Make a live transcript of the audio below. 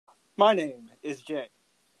My name is Jay.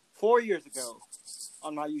 4 years ago,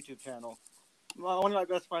 on my YouTube channel, one of my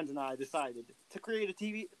best friends and I decided to create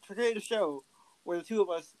a show where the two of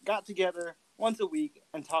us got together once a week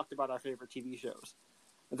and talked about our favorite TV shows.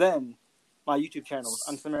 Then, my YouTube channel was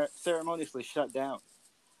unceremoniously shut down.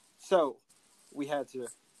 So, we had to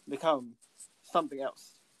become something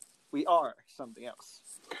else. We are something else.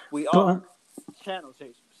 We are Channel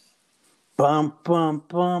Chasers. Bum, bum,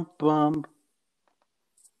 bum, bum.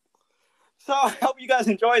 So I hope you guys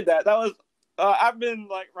enjoyed that. That was I've been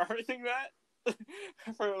rehearsing that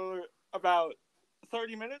for about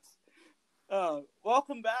 30 minutes.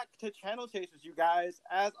 Welcome back to Channel Chasers, you guys.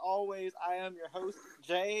 As always, I am your host,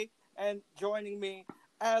 Jay, and joining me,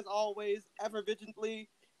 as always, ever vigilantly,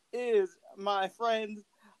 is my friend,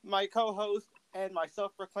 my co-host, and my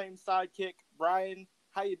self-proclaimed sidekick, Bryan.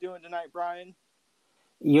 How you doing tonight, Bryan?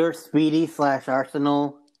 You're Speedy /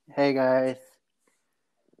 Arsenal. Hey, guys.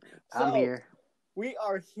 I'm here. We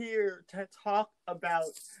are here to talk about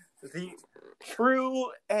the true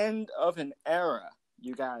end of an era,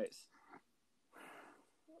 you guys.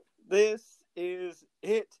 This is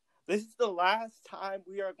it. This is the last time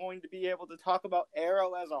we are going to be able to talk about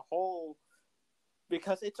Arrow as a whole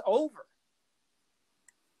because it's over.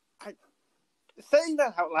 Saying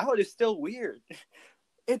that out loud is still weird.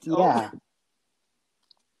 It's over.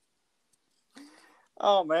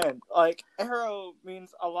 Oh man, Arrow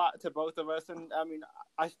means a lot to both of us, and I mean,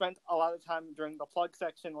 I spent a lot of time during the plug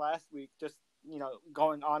section last week just,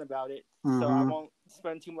 going on about it, so I won't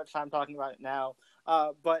spend too much time talking about it now.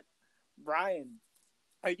 But, Bryan,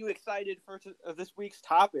 are you excited for this week's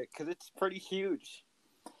topic? Because it's pretty huge.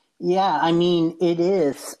 Yeah, I mean, it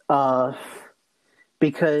is,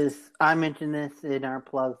 because I mentioned this in our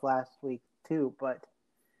plugs last week, too, but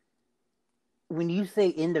when you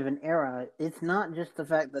say end of an era, it's not just the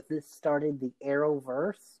fact that this started the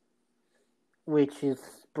Arrowverse, which is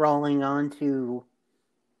sprawling onto,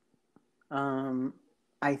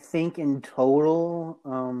 I think in total,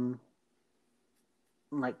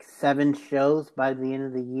 7 shows by the end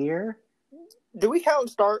of the year. Do we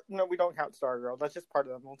count No, we don't count Stargirl. That's just part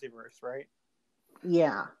of the multiverse, right?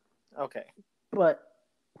 Yeah. Okay. But,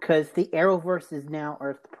 because the Arrowverse is now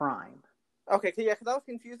Earth Prime. Okay, yeah, because I was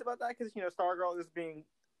confused about that, because, Stargirl is being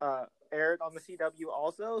aired on the CW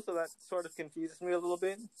also, so that sort of confuses me a little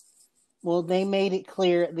bit. Well, they made it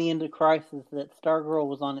clear at the end of Crisis that Stargirl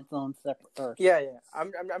was on its own separate Earth. Yeah,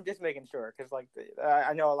 I'm just making sure, because,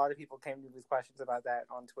 I know a lot of people came to these questions about that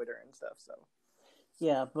on Twitter and stuff, so.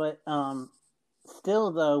 Yeah, but,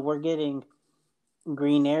 still, though, we're getting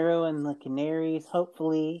Green Arrow and the Canaries,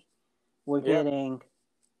 hopefully. We're getting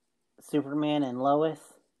Superman and Lois.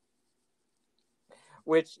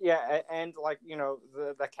 Which, yeah, and,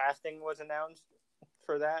 the casting was announced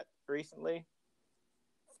for that recently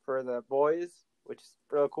for the boys, which is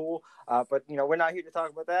real cool. But, we're not here to talk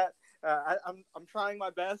about that. I'm trying my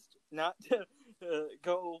best not to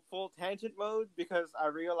go full tangent mode because I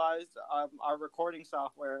realized our recording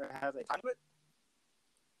software has a time limit.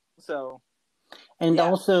 So, and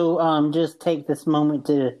also, just take this moment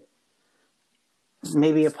to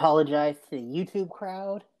maybe apologize to the YouTube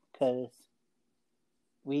crowd, because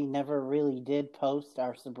we never really did post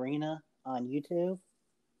our Sabrina on YouTube.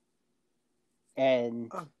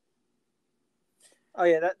 And oh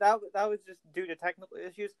yeah, that was just due to technical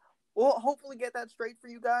issues. We'll hopefully get that straight for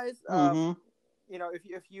you guys.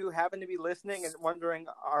 If you happen to be listening and wondering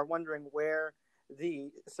where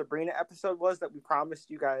the Sabrina episode was that we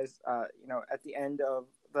promised you guys, at the end of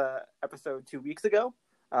the episode 2 weeks ago.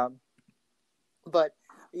 But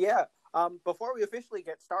yeah. Before we officially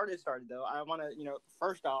get started though, I want to,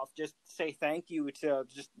 first off, just say thank you to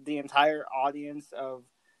just the entire audience of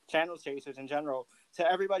Channel Chasers in general, to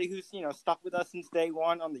everybody who's, stuck with us since day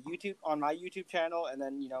one on my YouTube channel, and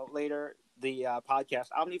then, later the podcast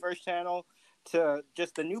Omniverse channel, to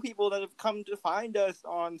just the new people that have come to find us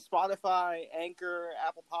on Spotify, Anchor,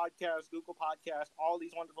 Apple Podcasts, Google Podcasts, all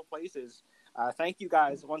these wonderful places. Thank you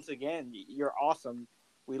guys once again. You're awesome.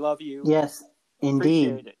 We love you. Yes, indeed.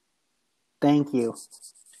 Appreciate it. Thank you.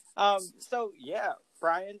 So yeah,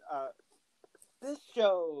 Bryan, this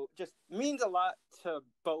show just means a lot to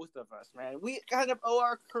both of us, man. We kind of owe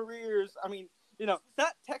our careers. I mean,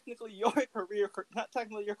 not technically your career,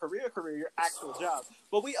 your actual job,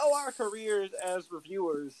 but we owe our careers as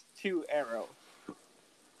reviewers to Arrow.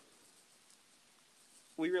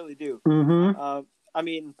 We really do. Mm-hmm.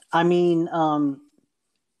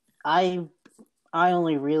 I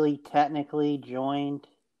only really technically joined,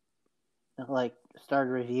 started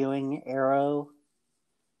reviewing Arrow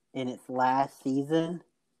in its last season.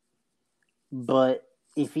 But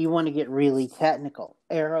if you want to get really technical,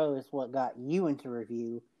 Arrow is what got you into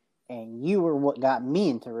review, and you were what got me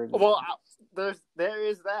into review. Well, there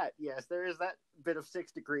is that. Yes, there is that bit of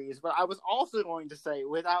 6 degrees. But I was also going to say,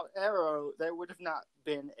 without Arrow, there would have not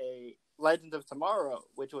been a Legend of Tomorrow,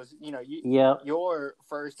 which was, your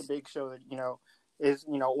first big show that, is,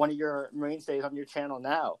 one of your mainstays on your channel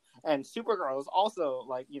now. And Supergirl is also,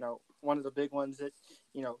 like, one of the big ones that,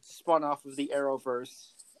 spun off of the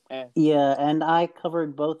Arrowverse. And I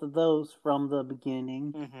covered both of those from the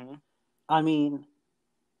beginning. Mm-hmm. I mean,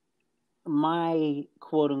 my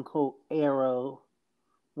quote-unquote Arrow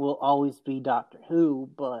will always be Doctor Who,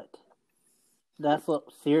 but that's what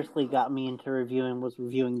seriously got me into reviewing, was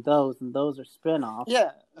reviewing those, and those are spin-offs.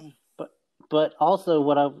 Yeah. But also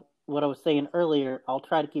what I was saying earlier, I'll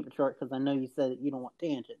try to keep it short because I know you said that you don't want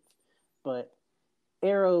tangents. But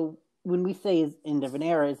Arrow, when we say is end of an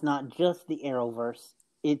era, it's not just the Arrowverse.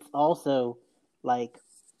 It's also, like,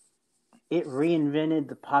 it reinvented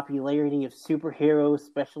the popularity of superheroes,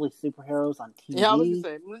 especially superheroes on TV. Yeah, I was going to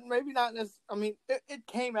say, maybe not as... I mean, it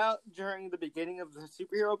came out during the beginning of the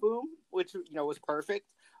superhero boom, which, was perfect.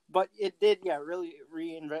 But it did, really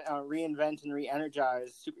reinvent and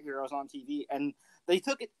re-energize superheroes on TV. And they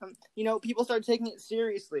took it... people started taking it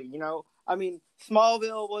seriously, I mean,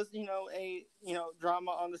 Smallville was, a,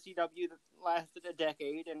 drama on the CW that lasted a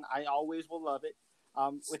decade, and I always will love it,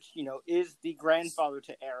 which, is the grandfather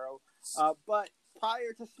to Arrow. But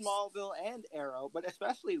prior to Smallville and Arrow, but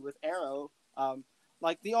especially with Arrow,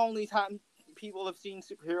 like, the only time people have seen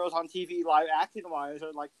superheroes on TV live action-wise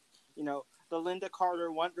are, like, the Linda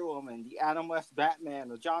Carter Wonder Woman, the Adam West Batman,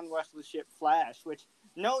 the John Wesley Shipp Flash, which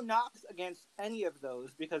no knocks against any of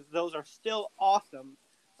those, because those are still awesome,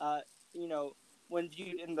 when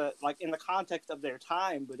viewed in the context of their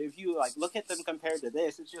time. But if you, like, look at them compared to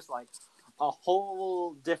this, it's just, like, a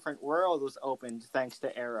whole different world was opened thanks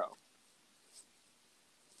to Arrow.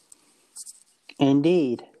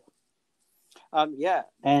 Indeed. Yeah.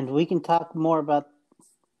 And we can talk more about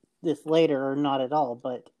this later, or not at all,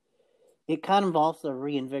 but it kind of also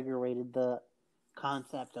reinvigorated the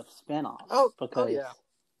concept of spin-offs. Oh, yeah.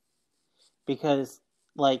 Because,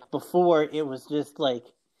 like, before, it was just, like,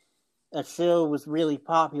 a show was really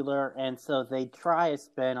popular, and so they'd try a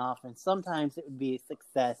spin-off, and sometimes it would be a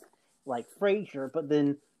success, like Frasier, but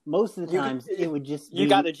then most of the times it would just be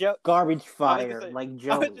garbage fire, like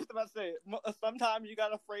Joey. I was just about to say, sometimes you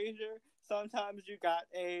got a Frasier, sometimes you got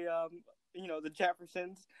a, the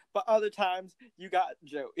Jeffersons, but other times you got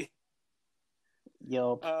Joey.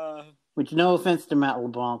 Yup. Which, no offense to Matt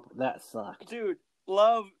LeBlanc, but that sucked. Dude,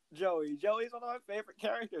 love Joey. Joey's one of my favorite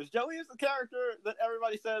characters. Joey is the character that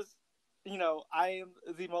everybody says, I am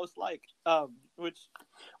the most like.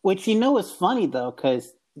 Which is funny, though,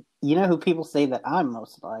 because you know who people say that I'm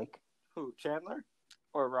most like? Who, Chandler?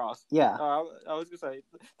 Or Ross? Yeah. I was going to say,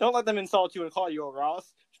 don't let them insult you and call you a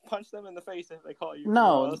Ross. Punch them in the face if they call you a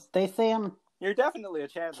Ross. They say I'm... You're definitely a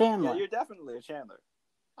Chandler. Yeah, you're definitely a Chandler.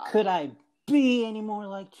 Could I be any more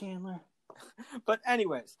like Chandler? But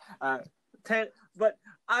anyways,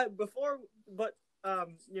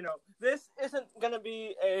 this isn't going to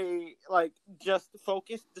be a, like, just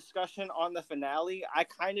focused discussion on the finale. I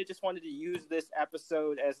kind of just wanted to use this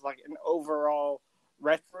episode as, like, an overall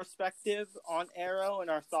retrospective on Arrow and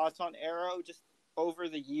our thoughts on Arrow just over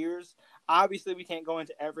the years. Obviously, we can't go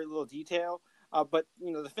into every little detail, but,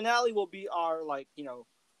 the finale will be our, like,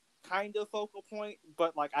 kind of focal point,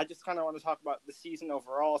 but, like, I just kind of want to talk about the season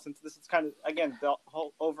overall, since this is kind of, again, the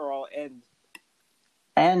whole overall end.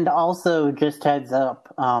 And also, just heads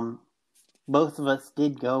up, both of us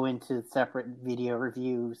did go into separate video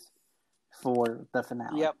reviews for the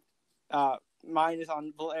finale. Yep. Mine is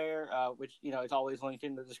on Blair, which, is always linked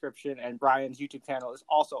in the description, and Bryan's YouTube channel is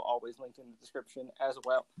also always linked in the description as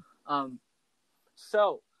well.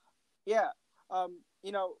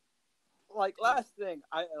 Like, last thing,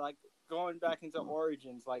 I like going back into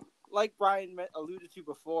Origins, like Bryan alluded to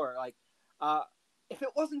before, like, if it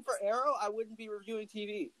wasn't for Arrow, I wouldn't be reviewing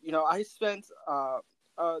TV. I spent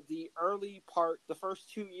the early part, the first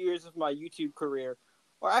 2 years of my YouTube career,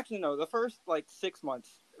 or actually no, the first, like, 6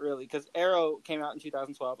 months, really, because Arrow came out in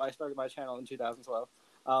 2012. I started my channel in 2012.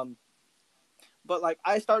 But, like,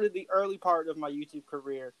 I started the early part of my YouTube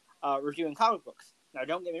career reviewing comic books. Now,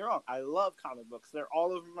 don't get me wrong, I love comic books. They're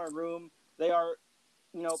all over my room. They are,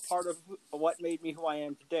 part of what made me who I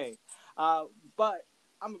am today. But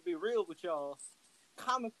I'm going to be real with y'all.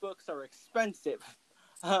 Comic books are expensive.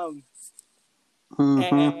 And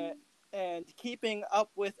keeping up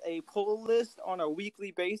with a pull list on a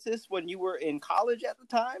weekly basis when you were in college at the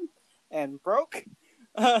time and broke,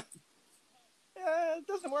 it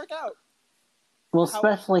doesn't work out. Well,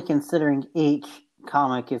 especially considering each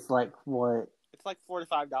comic is like what? It's like $4 to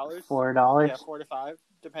 $5. $4. Yeah, 4 to 5,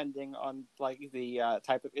 depending on like the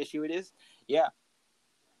type of issue it is. Yeah,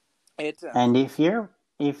 it's and if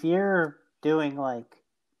you're doing like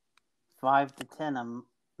 5 to 10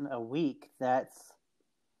 a week, that's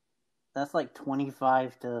like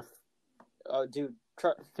 $25 to dude,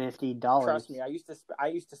 $50. Trust me, I used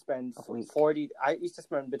to spend 40. I used to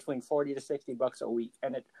spend between $40 to $60 a week,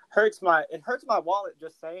 and it hurts my wallet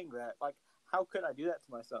just saying that. Like, how could I do that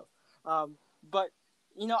to myself? But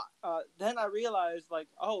then I realized, like,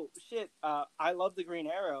 oh shit, I love the Green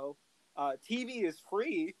Arrow. TV is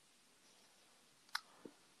free.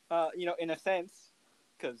 In a sense,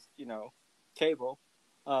 because cable.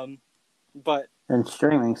 But and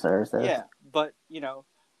streaming services. Yeah, but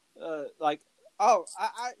like, oh,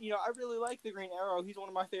 I really like the Green Arrow. He's one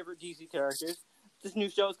of my favorite DC characters. This new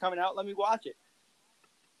show is coming out. Let me watch it.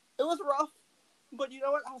 It was rough, but you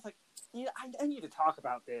know what? I was like, I need to talk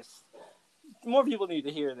about this. More people need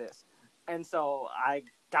to hear this. And so I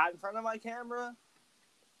got in front of my camera,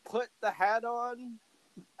 put the hat on.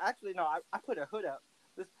 Actually, no, I put a hood up.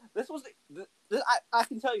 I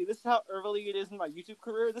can tell you, this is how early it is in my YouTube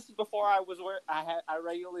career. This is before I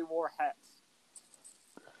regularly wore hats.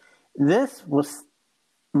 This was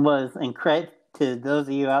and credit to those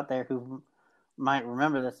of you out there who might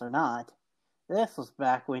remember this or not. This was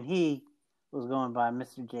back when he was going by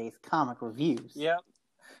Mr. J's Comic Reviews. Yep.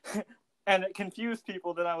 And it confused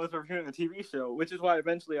people that I was reviewing a TV show, which is why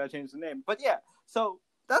eventually I changed the name. But yeah, so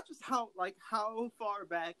that's just how far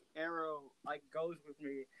back Arrow goes with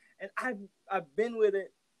me, and I've been with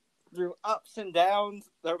it through ups and downs.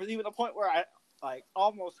 There was even a point where I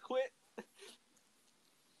almost quit,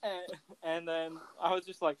 and then I was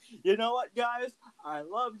just like, you know what, guys, I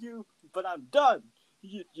love you, but I'm done.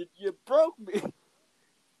 You broke me.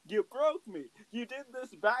 You broke me. You did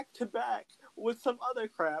this back to back with some other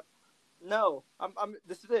crap. No,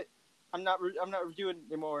 this is it. I'm not reviewing it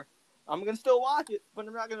anymore. I'm gonna still watch it, but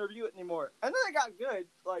I'm not gonna review it anymore. And then it got good,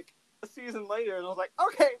 like a season later, and I was like,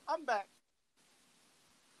 okay, I'm back.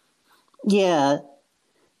 Yeah,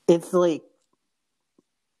 it's like,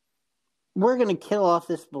 we're gonna kill off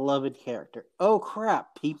this beloved character. Oh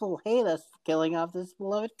crap! People hate us for killing off this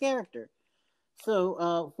beloved character.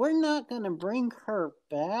 So we're not gonna bring her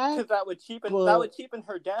back. Because that would cheapen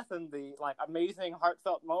her death and the amazing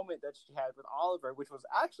heartfelt moment that she had with Oliver, which was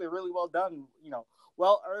actually really well done.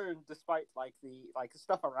 Well earned despite the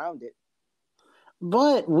stuff around it.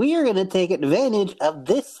 But we are gonna take advantage of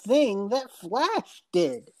this thing that Flash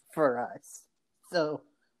did for us. So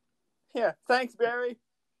yeah, thanks, Barry.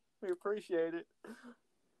 We appreciate it.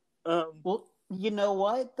 Well, you know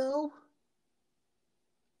what though?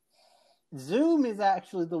 Zoom is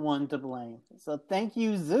actually the one to blame. So thank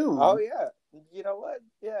you, Zoom. Oh yeah, you know what?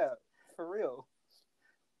 Yeah, for real.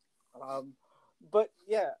 But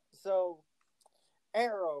yeah, so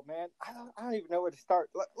Arrow, man, I don't even know where to start.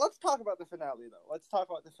 Let's talk about the finale though. Let's talk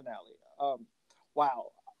about the finale.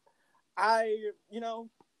 Wow, I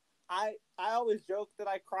always joke that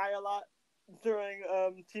I cry a lot during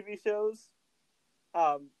TV shows.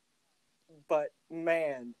 But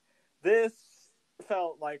man, this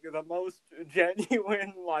felt like the most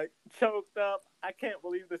genuine, choked up, I can't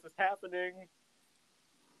believe this is happening,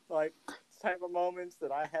 type of moments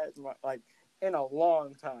that I had in a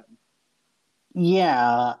long time.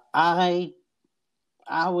 Yeah, I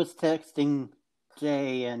was texting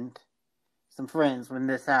Jay and some friends when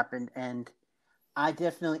this happened, and I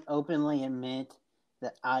definitely openly admit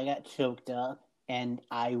that I got choked up, and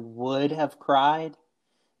I would have cried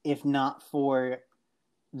if not for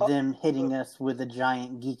them hitting us with a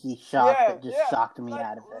giant geeky shock that just shocked me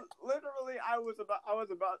out of it. Literally, I was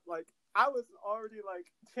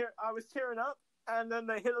tearing up, and then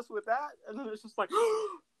they hit us with that, and then it's just like,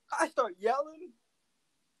 I start yelling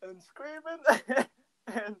and screaming,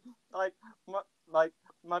 and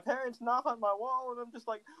my parents knock on my wall, and I'm just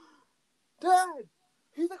like, Dad,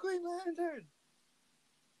 he's a Green Lantern.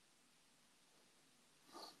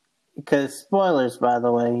 Because spoilers, by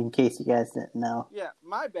the way, in case you guys didn't know. Yeah,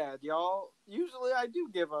 my bad, y'all. Usually I do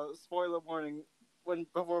give a spoiler warning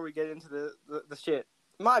before we get into the shit.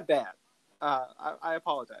 My bad. I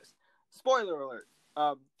apologize. Spoiler alert.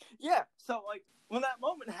 Yeah, so when that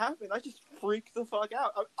moment happened, I just freaked the fuck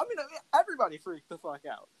out. I mean, everybody freaked the fuck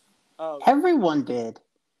out. Everyone did.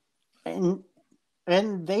 And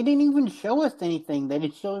they didn't even show us anything. They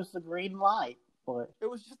didn't show us the green light. But it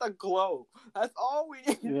was just a glow. That's all we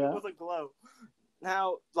needed. Yeah. It was a glow.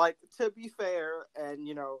 Now, to be fair, and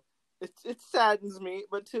it saddens me,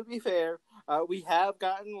 but to be fair, we have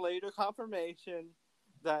gotten later confirmation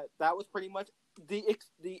that was pretty much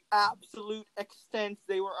the absolute extent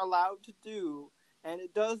they were allowed to do, and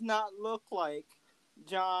it does not look like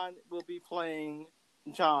John will be playing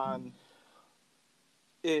John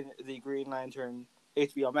in the Green Lantern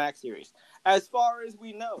HBO Max series. As far as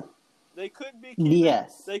we know, they could be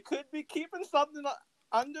keeping something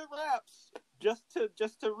under wraps just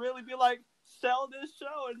to really be like, sell this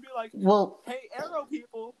show and be like, well, hey, Arrow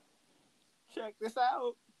people, check this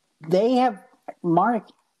out. They have Mark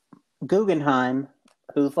Guggenheim,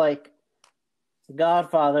 who's like the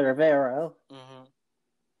godfather of Arrow,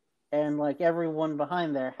 and like everyone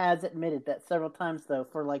behind there has admitted that several times, though,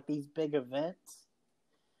 for like these big events,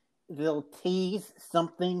 they'll tease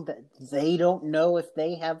something that they don't know if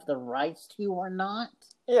they have the rights to or not.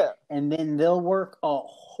 Yeah. And then they'll work a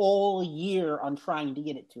whole year on trying to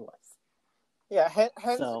get it to us. Yeah,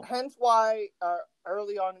 hence why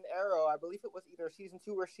early on in Arrow, I believe it was either season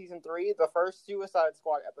 2 or season 3, the first Suicide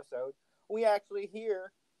Squad episode, we actually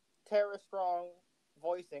hear Tara Strong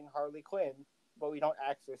voicing Harley Quinn, but we don't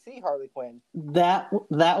actually see Harley Quinn. That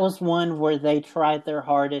was one where they tried their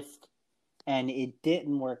hardest and it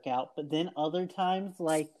didn't work out. But then other times,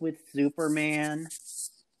 like with Superman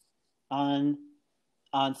on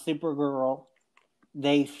Supergirl,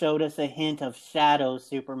 they showed us a hint of Shadow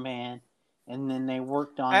Superman, and then they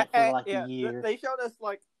worked on it for like a year. They showed us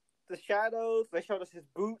like the shadows, they showed us his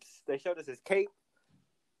boots, they showed us his cape.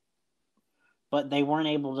 But they weren't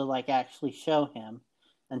able to like actually show him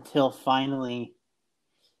until finally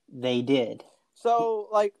they did. So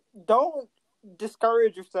like, don't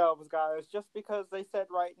discourage yourselves, guys, just because they said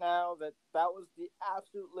right now that was the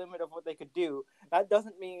absolute limit of what they could do. That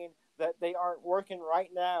doesn't mean that they aren't working right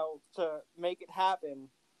now to make it happen,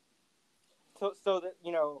 so that,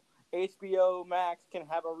 you know, HBO Max can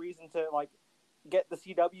have a reason to like get the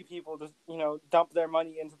CW people to, you know, dump their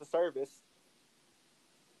money into the service.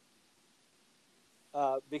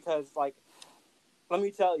 Because like, let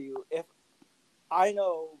me tell you, if I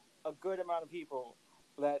know a good amount of people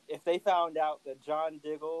that if they found out that John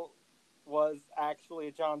Diggle was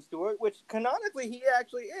actually John Stewart, which canonically he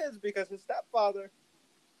actually is because his stepfather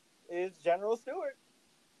is General Stewart.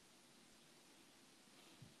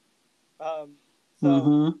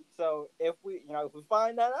 So if we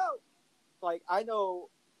find that out, like, I know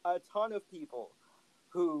a ton of people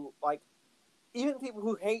who, like, even people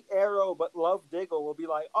who hate Arrow but love Diggle will be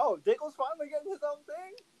like, oh, Diggle's finally getting his own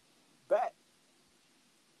thing? Bet.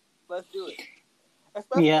 Let's do it.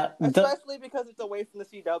 Especially because it's away from the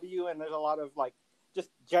CW and there's a lot of, like,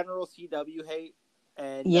 just general CW hate.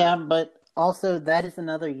 And but also that is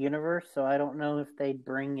another universe, so I don't know if they'd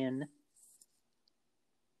bring in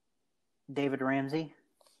David Ramsey.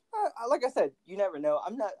 Like I said, you never know.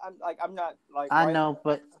 I'm not. I know,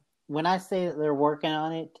 but when I say that they're working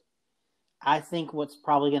on it, I think what's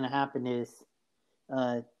probably going to happen is,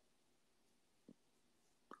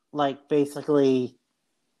 like, basically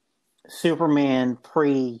Superman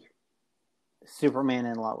pre-Superman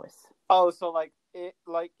and Lois. Oh, so like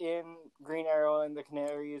in Green Arrow and the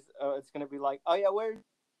Canaries, it's going to be like, oh yeah,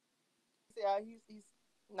 he's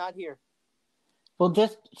not here. Well,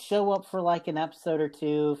 just show up for like an episode or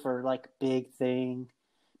two for like a big thing.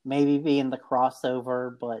 Maybe be in the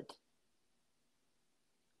crossover, but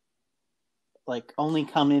like only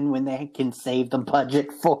come in when they can save the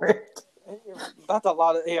budget for it. That's a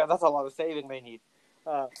lot of saving they need.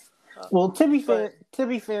 Well, to be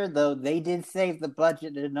fair though, they did save the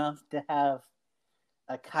budget enough to have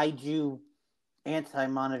a Kaiju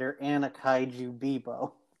Anti-Monitor and a Kaiju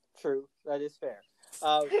Bebo. True, that is fair.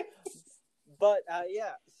 But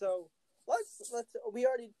so let's we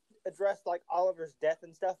already addressed like Oliver's death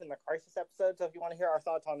and stuff in the Crisis episode. So if you want to hear our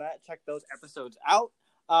thoughts on that, check those episodes out.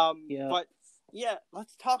 But yeah,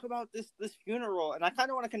 let's talk about this funeral, and I kind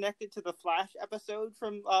of want to connect it to the Flash episode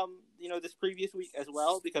from this previous week as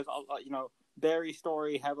well, because Barry's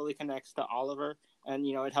story heavily connects to Oliver, and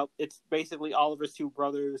it's basically Oliver's two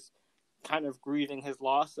brothers kind of grieving his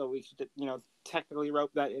loss, so we should technically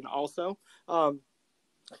rope that in also.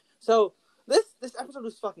 So this episode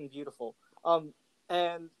was fucking beautiful. And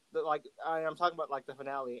I'm talking about like the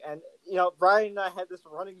finale, and Bryan and I had this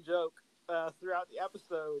running joke throughout the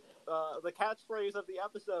episode. The catchphrase of the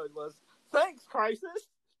episode was "Thanks, Crisis,"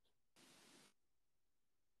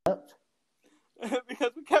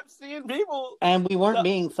 because we kept seeing people, and we weren't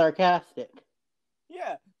being sarcastic.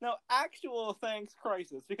 Yeah, no, actual thanks,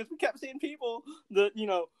 Crisis, because we kept seeing people that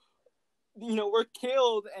were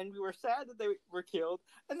killed, and we were sad that they were killed,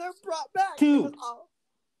 and they're brought back. Dude,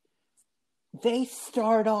 they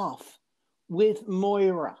start off with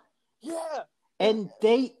Moira. Yeah. And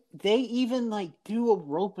they even, like, do a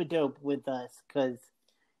rope-a-dope with us, because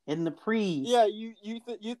in the pre. Yeah, you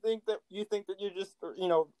think that you're just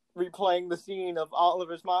replaying the scene of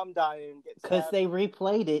Oliver's mom dying, because they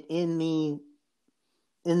replayed it in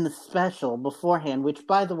the special beforehand. Which,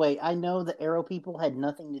 by the way, I know the Arrow people had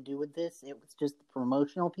nothing to do with this. It was just the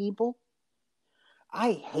promotional people.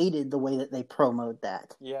 I hated the way that they promoted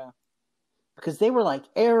that. Yeah. Because they were like,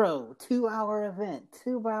 Arrow, 2-hour event,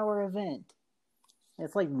 2-hour event.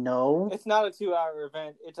 It's like, no. It's not a 2-hour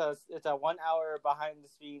event. It's a 1 hour behind the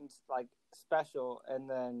scenes like special, and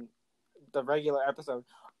then the regular episode.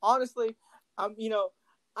 Honestly, I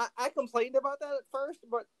complained about that at first,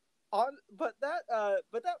 but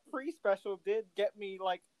that pre-special did get me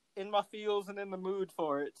like in my feels and in the mood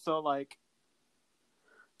for it. So like,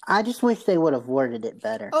 I just wish they would have worded it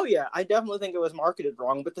better. Oh yeah, I definitely think it was marketed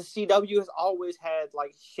wrong, but the CW has always had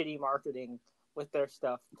like shitty marketing with their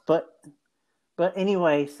stuff. But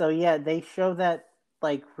anyway, so yeah, they show that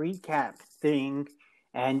like recap thing,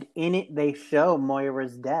 and in it they show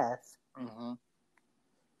Moira's death. Mm-hmm.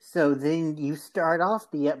 So then you start off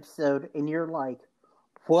the episode and you're like,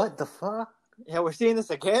 what the fuck? Yeah, we're seeing this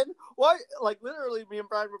again? Why? Like, literally, me and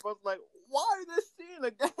Bryan were both like, why this scene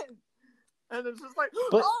again? And it's just like,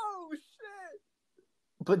 oh, shit!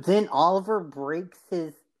 But then Oliver breaks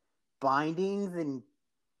his bindings and,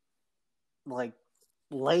 like,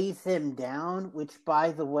 lays him down, which,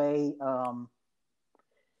 by the way,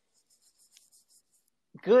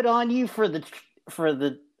 good on you for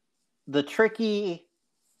the tricky,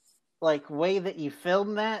 like, way that you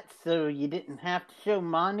filmed that, so you didn't have to show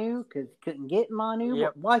Manu, because you couldn't get Manu.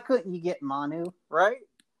 Yep. Why couldn't you get Manu? Right?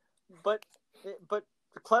 But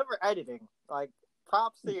clever editing. Like,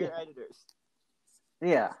 props to your editors.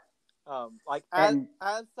 Yeah. Like, as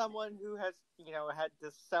someone who has, had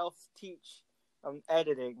to self-teach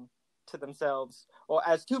editing to themselves, or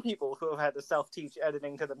as two people who have had to self-teach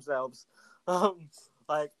editing to themselves,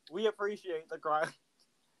 like, we appreciate the grind.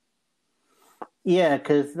 Yeah,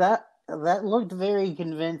 because that looked very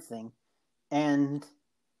convincing. And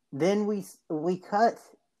then we cut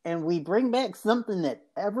and we bring back something that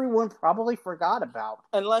everyone probably forgot about.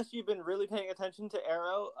 Unless you've been really paying attention to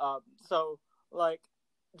Arrow. So, like,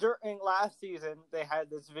 during last season, they had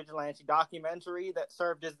this vigilante documentary that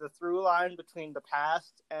served as the through line between the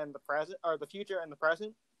past and the present, or the future and the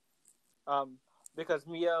present. Because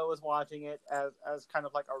Mio was watching it as kind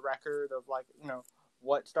of like a record of, like,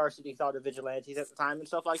 what Star City thought of vigilantes at the time and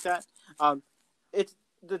stuff like that. It's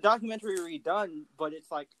the documentary redone, but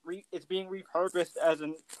it's like it's being repurposed as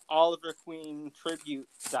an Oliver Queen tribute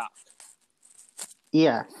doc.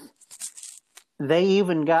 Yeah. They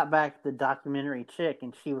even got back the documentary chick,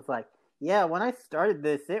 and she was like, yeah, when I started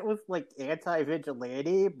this, it was like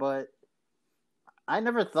anti-vigilante, but I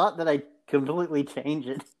never thought that I'd completely change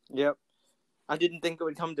it. Yep. I didn't think it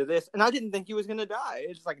would come to this, and I didn't think he was going to die.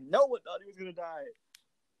 It's like, no one thought he was going to die.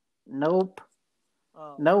 Nope.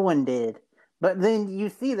 No one did. But then you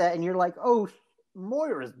see that, and you're like, oh,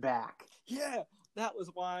 Moira's back. Yeah, that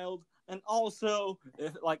was wild. And also,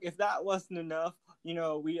 if that wasn't enough,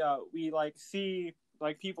 we like see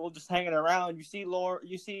like people just hanging around. You see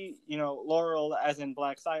Laurel, as in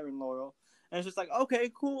Black Siren Laurel, and it's just like,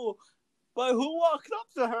 okay, cool. But who walks up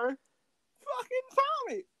to her? Fucking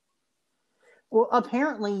Tommy. Well,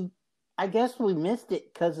 apparently, I guess we missed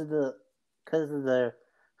it because of the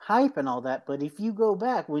hype and all that. But if you go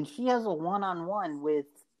back, when she has a one-on-one with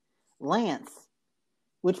Lance,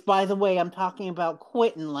 which, by the way, I'm talking about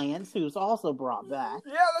Quentin Lance, who's also brought back.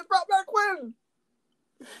 Yeah, they brought back Quentin.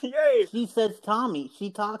 Yay! She says Tommy. She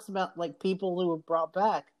talks about like people who were brought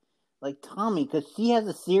back, like Tommy, because she has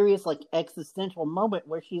a serious like existential moment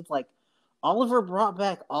where she's like, Oliver brought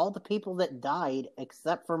back all the people that died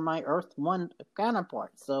except for my Earth 1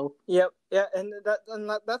 counterpart. So yeah, and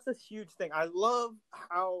that's a huge thing. I love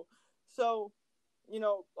how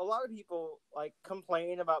a lot of people like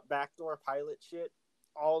complain about backdoor pilot shit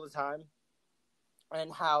all the time,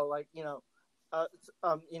 and how like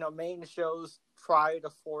main shows try to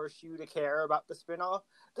force you to care about the spinoff.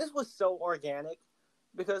 This was so organic.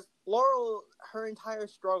 Because Laurel, her entire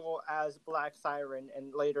struggle as Black Siren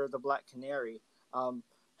and later the Black Canary,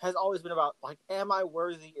 has always been about, like, am I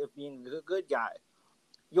worthy of being the good guy?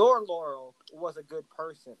 Your Laurel was a good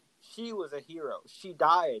person. She was a hero. She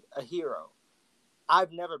died a hero.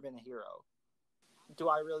 I've never been a hero. Do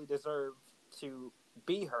I really deserve to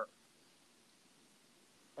be her?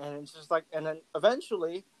 And it's just like, and then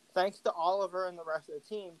eventually, thanks to Oliver and the rest of the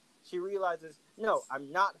team, she realizes, no,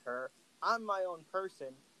 I'm not her. I'm my own person,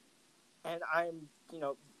 and I'm,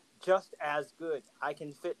 just as good. I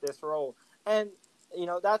can fit this role. And,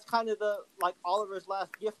 that's kind of like, Oliver's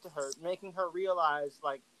last gift to her, making her realize,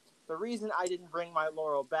 like, the reason I didn't bring my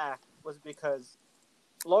Laurel back was because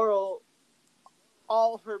Laurel,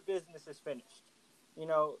 all her business is finished.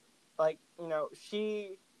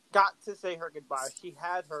 She got to say her goodbye. She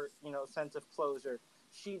had her, sense of closure.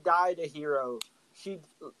 She died a hero. She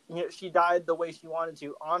died the way she wanted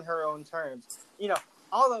to on her own terms.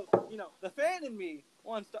 Although, the fan in me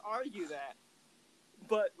wants to argue that,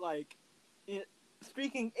 but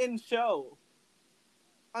speaking in show,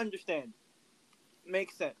 understand,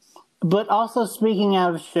 makes sense. But also speaking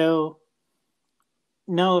out of show,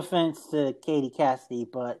 no offense to Katie Cassidy,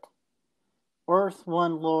 but Earth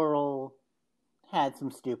One Laurel had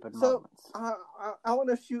some stupid moments. I want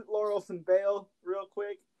to shoot Laurel some bail real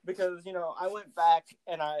quick because I went back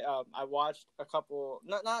and I watched a couple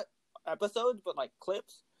not episodes but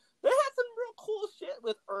clips. They had some real cool shit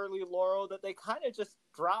with early Laurel that they kind of just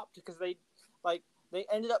dropped because they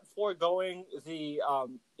ended up foregoing the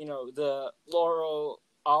the Laurel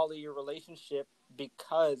Ollie relationship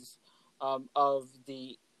because of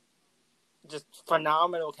the just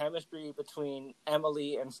phenomenal chemistry between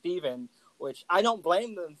Emily and Steven, which I don't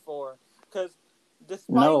blame them for, because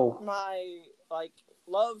despite my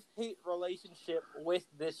love-hate relationship with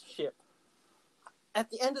this ship, at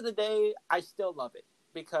the end of the day, I still love it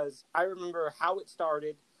because I remember how it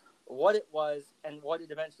started, what it was, and what it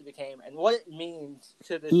eventually became, and what it means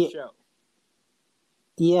to this show.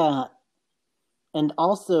 Yeah, and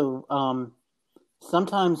also,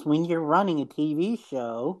 sometimes when you're running a TV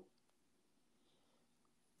show,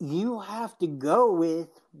 you have to go with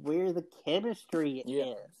where the chemistry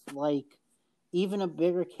is. Even a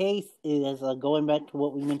bigger case is going back to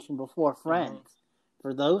what we mentioned before, Friends. Mm-hmm.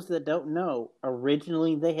 For those that don't know,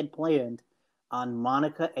 originally they had planned on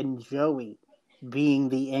Monica and Joey being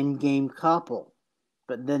the endgame couple.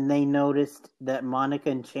 But then they noticed that Monica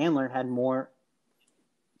and Chandler had more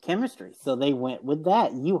chemistry. So they went with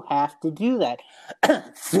that. You have to do that.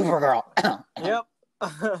 Supergirl. Yep.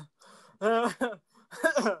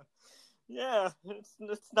 Yeah,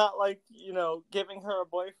 it's not like, giving her a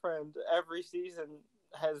boyfriend every season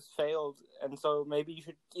has failed, and so maybe you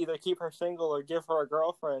should either keep her single or give her a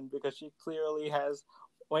girlfriend because she clearly has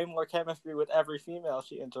way more chemistry with every female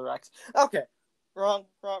she interacts. Okay, wrong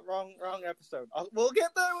episode. We'll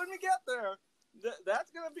get there when we get there.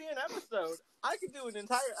 That's gonna be an episode. I could do an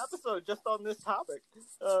entire episode just on this topic.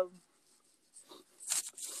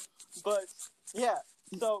 But yeah,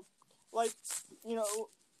 so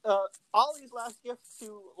Ollie's last gift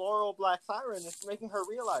to Laurel Black Siren is making her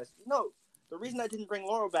realize, no, the reason I didn't bring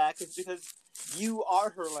Laurel back is because you are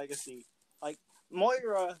her legacy.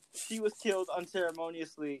 Moira, she was killed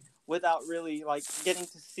unceremoniously without really getting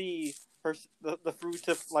to see the fruit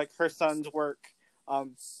of her son's work.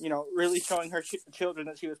 Really showing her children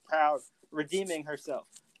that she was proud, redeeming herself.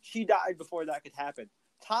 She died before that could happen.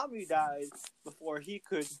 Tommy died before he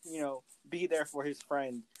could, be there for his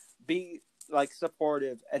friend, be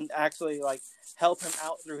supportive, and actually help him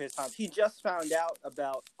out through his time. He just found out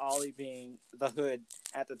about Ollie being the Hood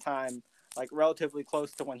at the time, relatively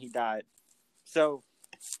close to when he died. So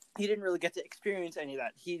he didn't really get to experience any of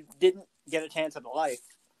that. He didn't get a chance at a life.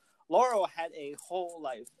 Laurel had a whole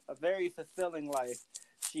life, a very fulfilling life.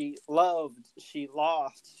 She loved, she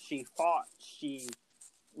lost, she fought, she,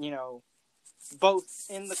 both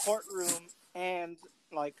in the courtroom and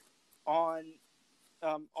on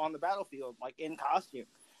the battlefield, in costume.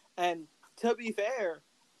 And to be fair,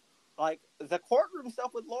 the courtroom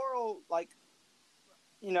stuff with Laurel,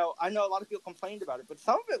 I know a lot of people complained about it, but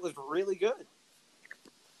some of it was really good.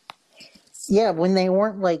 Yeah, when they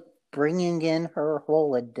weren't bringing in her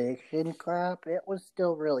whole addiction crap, it was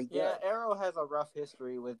still really good. Yeah, Arrow has a rough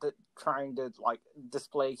history with trying to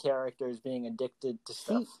display characters being addicted to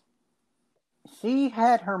stuff. She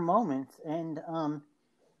had her moments, and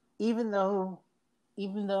even though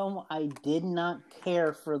I did not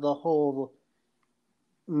care for the whole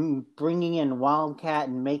bringing in Wildcat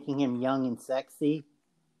and making him young and sexy,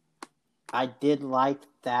 I did like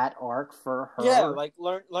that arc for her. Yeah,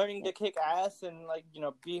 learning to kick ass and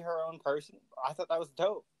be her own person. I thought that was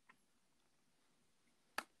dope.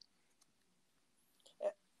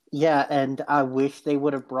 Yeah, and I wish they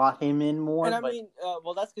would have brought him in more. And I mean,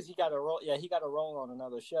 well, that's because he got a role. Yeah, he got a role on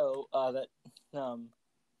another show that,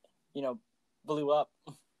 blew up.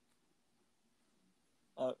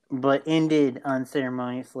 But ended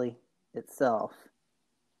unceremoniously itself.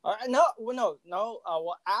 No.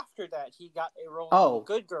 Well, after that, he got a role on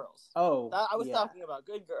Good Girls. I was talking about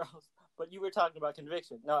Good Girls, but you were talking about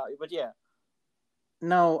Conviction. No, but yeah.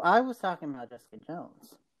 No, I was talking about Jessica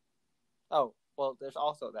Jones. Oh, well, there's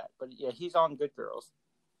also that. But yeah, he's on Good Girls.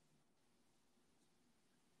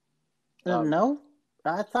 No?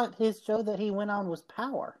 I thought his show that he went on was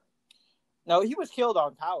Power. No, he was killed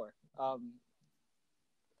on Power.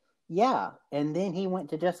 Yeah, and then he went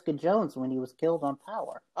to Jessica Jones when he was killed on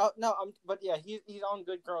Power. Oh no, but yeah, he's on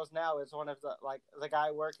Good Girls now as one of the guy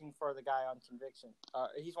working for the guy on Conviction.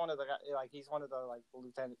 He's one of the he's one of the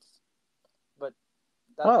lieutenants. But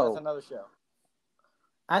that's another show.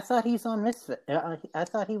 I thought he's on Misfit. I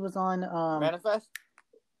thought he was on Manifest.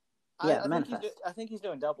 Yeah, Manifest. I think he's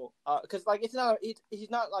doing double. Because he's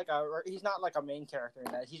not like a main character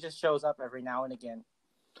in that. He just shows up every now and again.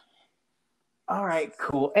 All right,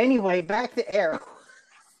 cool. Anyway, back to Arrow.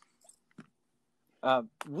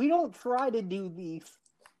 We don't try to do these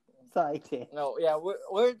side tangents. No, yeah,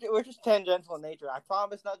 we're just tangential in nature. I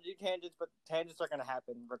promise not to do tangents, but tangents are going to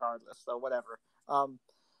happen regardless. So whatever.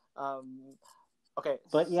 Okay.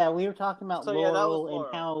 But yeah, we were talking about Laurel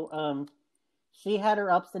and how she had her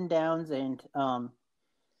ups and downs, and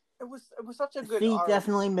it was such a good. She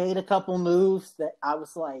definitely made a couple moves that I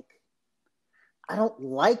was like, I don't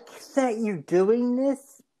like that you're doing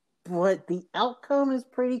this, but the outcome is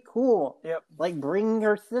pretty cool. Yep. Like bringing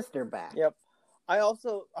her sister back. Yep.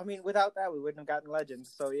 Without that, we wouldn't have gotten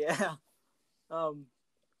Legends. So yeah.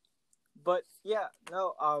 But yeah,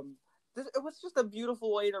 no. It was just a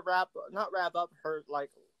beautiful way to not wrap up her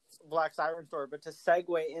Black Siren story, but to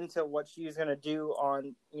segue into what she's gonna do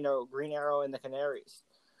on Green Arrow and the Canaries.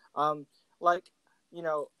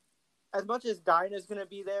 As much as Dinah's going to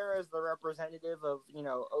be there as the representative of,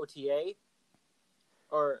 OTA,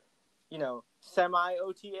 or,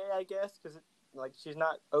 semi-OTA, I guess, because, she's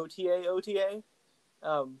not OTA,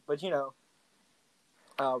 but,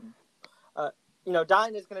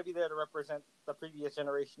 Dinah's going to be there to represent the previous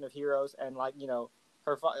generation of heroes and,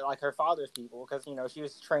 her father's people, because, she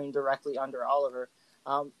was trained directly under Oliver.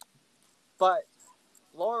 But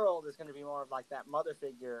Laurel is going to be more of, that mother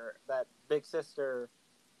figure, that big sister,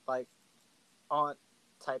 aunt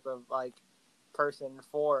type of person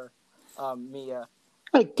for Mia.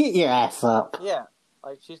 Get your ass up. Yeah,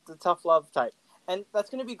 she's the tough love type, and that's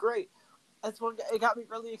gonna be great. That's what it got me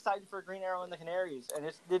really excited for Green Arrow and the Canaries, and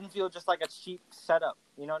it didn't feel just like a cheap setup.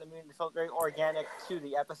 You know what I mean? It felt very organic to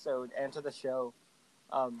the episode and to the show.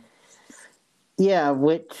 Yeah,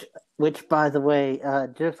 which by the way,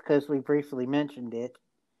 just because we briefly mentioned it,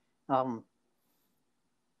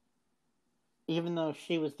 even though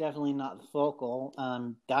she was definitely not the focal,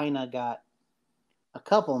 Dinah got a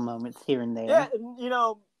couple moments here and there. Yeah,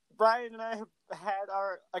 and, Bryan and I have had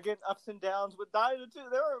our, again, ups and downs with Dinah, too.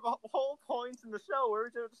 There were whole points in the show where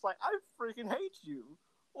we were just like, I freaking hate you.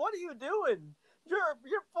 What are you doing? Your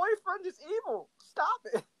boyfriend is evil. Stop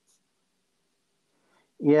it.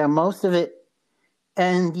 Yeah, most of it.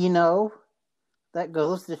 And, that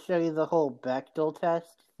goes to show you the whole Bechdel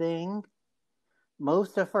test thing.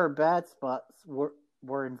 Most of her bad spots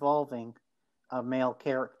were involving a male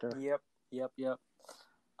character. Yep.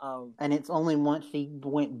 And it's only once she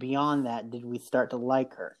went beyond that did we start to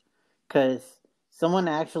like her. Because someone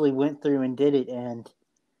actually went through and did it, and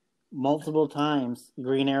multiple times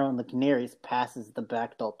Green Arrow and the Canaries passes the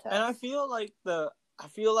Bechdel test. And I feel like that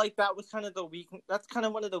was kind of that's kind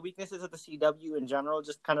of one of the weaknesses of the CW in general,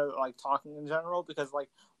 just kind of talking in general, because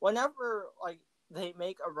whenever they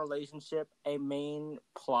make a relationship a main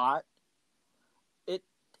plot, it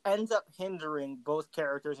ends up hindering both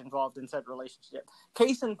characters involved in said relationship.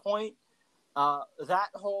 Case in point, that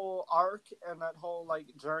whole arc and that whole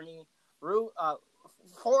journey for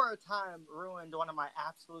a time ruined one of my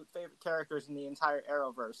absolute favorite characters in the entire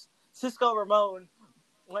Arrowverse. Cisco Ramon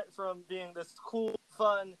went from being this cool,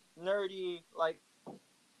 fun, nerdy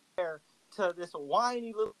to this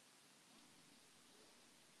whiny little.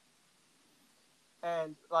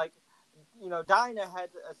 And Dinah had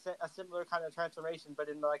a similar kind of transformation, but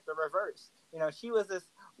in the reverse. She was this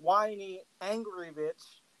whiny, angry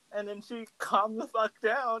bitch, and then she calmed the fuck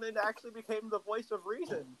down and actually became the voice of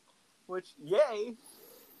reason. Which, yay,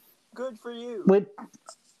 good for you.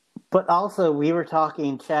 But also, we were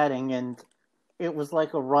chatting, and it was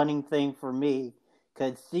like a running thing for me,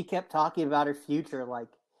 because she kept talking about her future,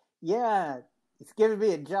 yeah, it's giving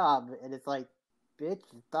me a job, and it's like, bitch,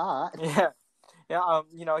 you thought. Yeah. Yeah,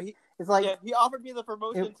 he offered me the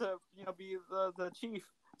promotion to, be the chief.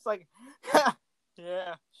 It's like,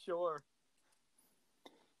 yeah, sure.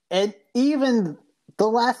 And even the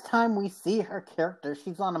last time we see her character,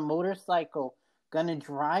 she's on a motorcycle, gonna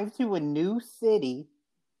drive to a new city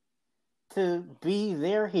to be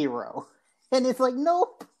their hero. And it's like,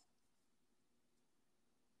 nope.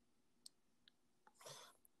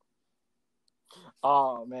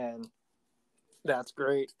 Oh, man. That's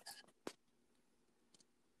great.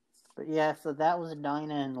 But yeah, so that was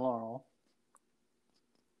Dinah and Laurel.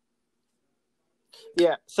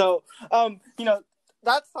 Yeah. So,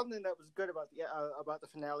 that's something that was good about the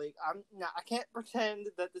finale. I can't pretend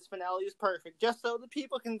that this finale is perfect, just so the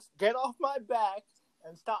people can get off my back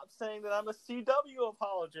and stop saying that I'm a CW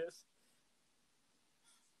apologist.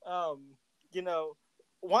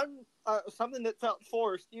 Something that felt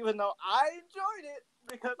forced, even though I enjoyed it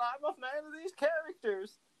because I'm a fan of these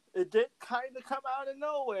characters. It did kind of come out of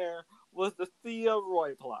nowhere. Was the Thea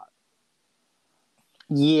Roy plot?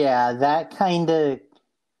 Yeah, that kind of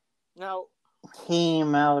Now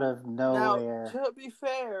came out of nowhere. Now, to be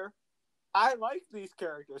fair, I like these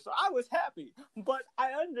characters, so I was happy. But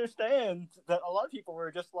I understand that a lot of people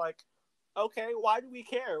were just like, "Okay, why do we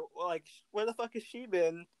care? Like, where the fuck has she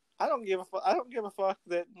been? I don't give a fuck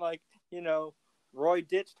that Roy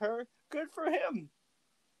ditched her. Good for him."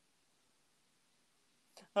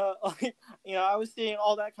 I was seeing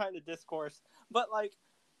all that kind of discourse, but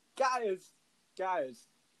guys,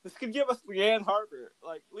 this could give us Leanne Harper.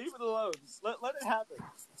 Leave it alone. Let it happen.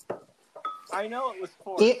 I know it was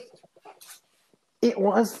forced. It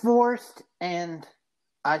was forced, and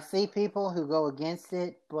I see people who go against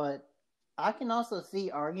it, but I can also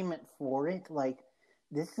see argument for it.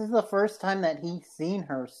 This is the first time that he's seen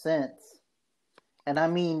her since. And I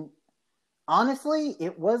mean, honestly,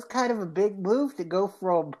 it was kind of a big move to go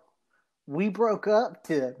from "we broke up"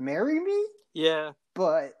 to "marry me." Yeah.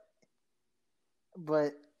 But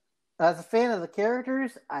as a fan of the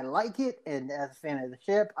characters, I like it, and as a fan of the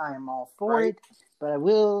ship, I am all for it. But I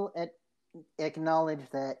will acknowledge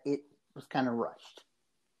that it was kind of rushed.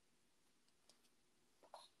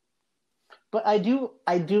 But I do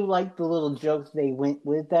like the little jokes they went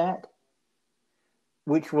with that,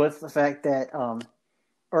 which was the fact that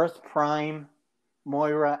Earth Prime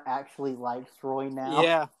Moira actually likes Roy now.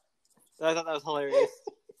 Yeah, I thought that was hilarious.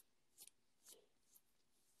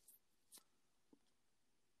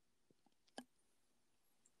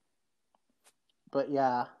 But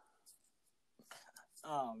yeah.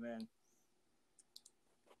 Oh, man.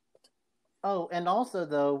 Oh, and also,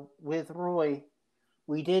 though, with Roy,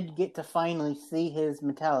 we did get to finally see his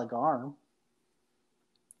metallic arm.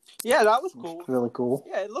 Yeah, that was cool. Really cool.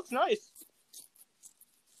 Yeah, it looks nice.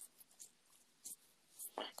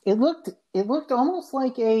 It looked almost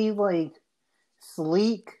like a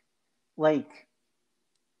sleek,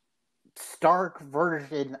 stark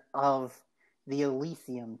version of the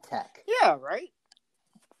Elysium tech. Yeah, right?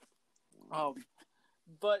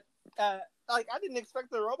 But I didn't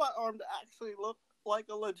expect the robot arm to actually look like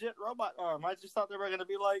a legit robot arm. I just thought they were going to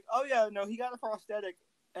be like, oh yeah, no, he got a prosthetic,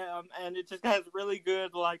 and it just has really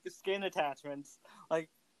good skin attachments, so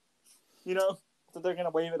they're going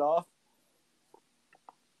to wave it off.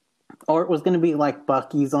 Or it was going to be like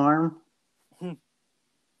Bucky's arm.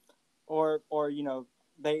 Or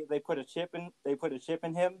they put a chip in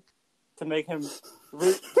him to make him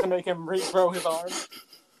regrow his arm.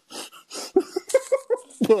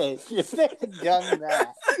 If they had done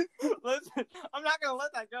that. Listen, I'm not going to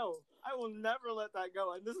let that go. I will never let that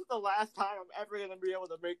go. And this is the last time I'm ever going to be able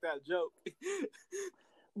to make that joke.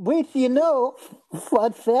 Which,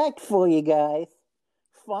 fun fact for you guys.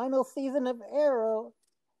 Final season of Arrow,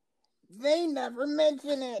 they never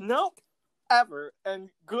mention it. Nope. Ever. And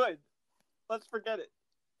good. Let's forget it.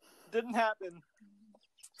 Didn't happen.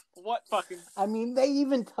 What fucking... I mean, they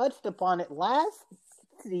even touched upon it last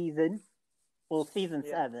season. Well, season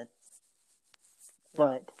 7.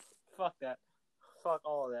 But... Fuck that. Fuck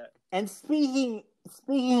all of that. And speaking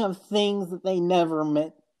of things that they never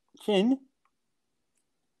mention, I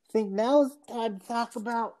think now is time to talk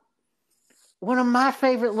about one of my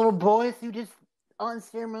favorite little boys who just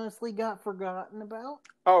unceremoniously got forgotten about.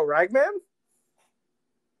 Oh, Ragman?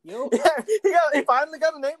 Yo. Yeah, he finally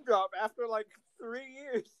got a name drop after 3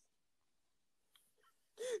 years.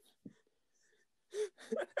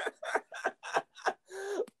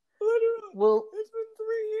 Literally. Well, it's been 3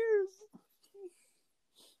 years.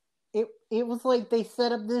 It was like they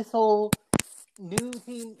set up this whole new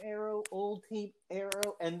Team Arrow, old Team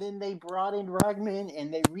Arrow, and then they brought in Ragman,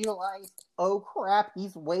 and they realized, oh crap,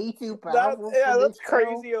 he's way too powerful. That's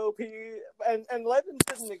crazy OP. And Legends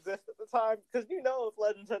didn't exist at the time, because if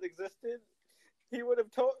Legends had existed, he would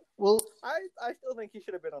have told. Well, I still think he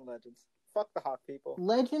should have been on Legends. Fuck the Hawk people.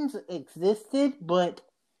 Legends existed, but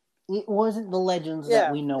it wasn't the Legends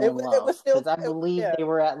that we know and love. Because I believe they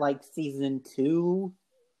were at season 2.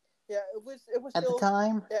 Yeah, it was at still, the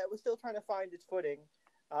time. Yeah, it was still trying to find its footing.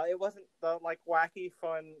 It wasn't the wacky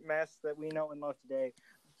fun mess that we know and love today.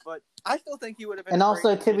 But I still think he would have been. And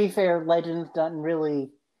also, to be fair, Legends doesn't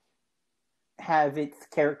really have its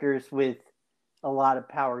characters with a lot of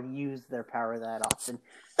power use their power that often.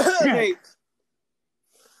 Hey.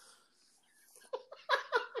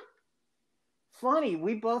 funny.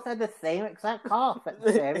 We both had the same exact cough at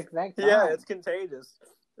the same exact time. Yeah, it's contagious.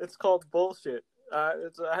 It's called bullshit.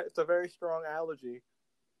 It's a very strong allergy.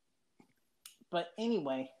 But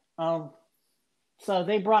anyway, so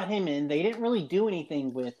they brought him in. They didn't really do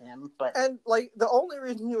anything with him, and like the only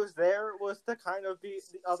reason he was there was to kind of be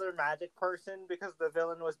the other magic person because the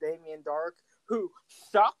villain was Damien Dark, who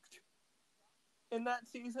sucked in that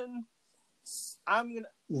season.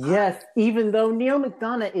 Even though Neil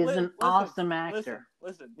McDonough is an awesome actor.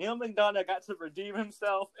 Listen, Neil McDonough got to redeem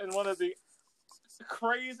himself in one of the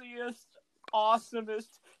craziest,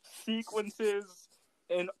 awesomest sequences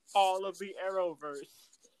in all of the Arrowverse.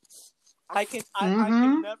 I can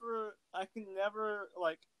never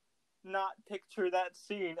like not picture that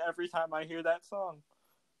scene every time I hear that song.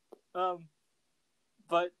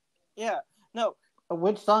 But yeah, no.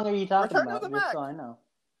 Which song are you talking about? Just so I know.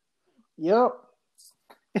 Yep.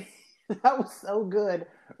 That was so good.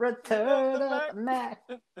 Return of the Mac.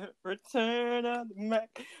 Return of the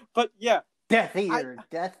Mac. But yeah. Death here.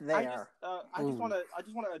 Death there. I just want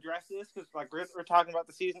to address this because like we're talking about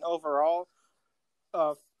the season overall.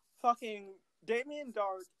 Fucking Damien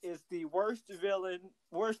Dark is the worst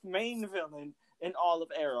main villain in all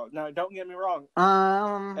of Arrow. Now, don't get me wrong.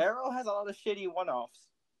 Arrow has a lot of shitty one-offs,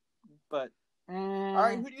 but all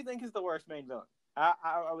right, who do you think is the worst main villain?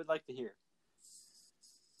 I would like to hear.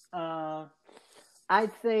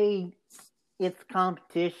 I'd say it's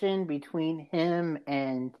competition between him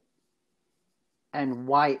and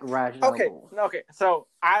White Rajagul. Okay. So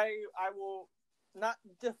I will not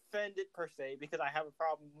defend it per se because I have a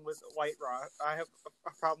problem with White Raj. I have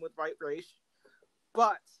a problem with White Race,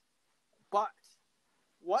 but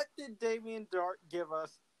what did Damien Dark give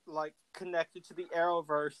us like connected to the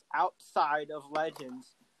Arrowverse outside of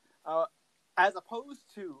Legends, as opposed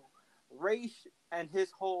to Race and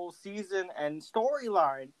his whole season and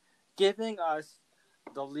storyline, giving us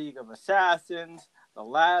the League of Assassins, the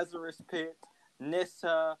Lazarus Pit,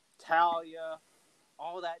 Nyssa, Talia,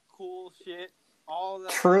 all that cool shit. All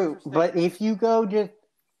that true, but if you go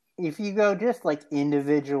just like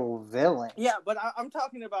individual villains. Yeah, but I'm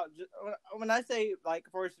talking about when I say like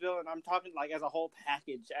first villain, I'm talking like as a whole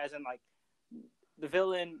package, as in like the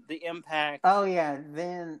villain, the impact. Oh yeah,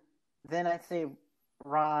 then I'd say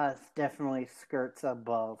Roz definitely skirts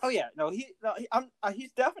above. Oh yeah,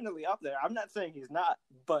 he's definitely up there. I'm not saying he's not,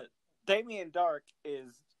 but Damien Dark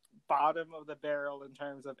is bottom of the barrel in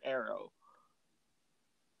terms of Arrow.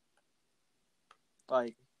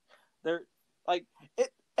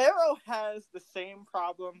 Arrow has the same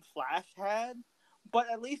problem Flash had, but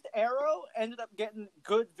at least Arrow ended up getting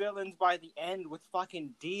good villains by the end with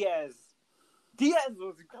fucking Diaz. Diaz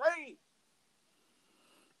was great.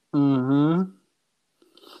 Mm-hmm.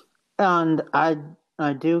 And I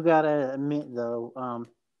do gotta admit though,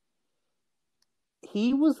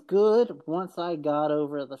 he was good once I got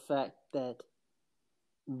over the fact that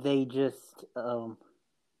they just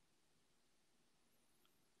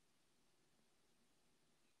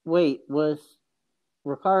Wait, was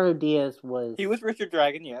Ricardo Diaz was... He was Richard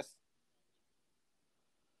Dragon, yes.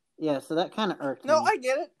 Yeah, so that kind of irked me. No, I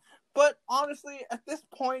get it. But honestly, at this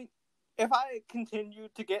point, if I continue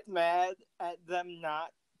to get mad at them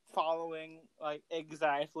not following like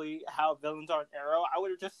exactly how villains are in Arrow, I would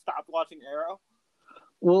have just stopped watching Arrow.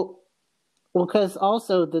 Well, because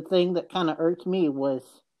also the thing that kind of irked me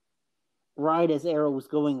was right as Arrow was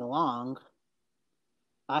going along,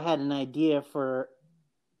 I had an idea for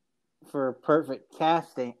perfect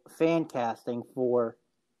fan casting for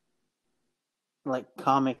like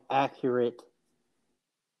comic accurate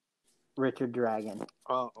Richard Dragon.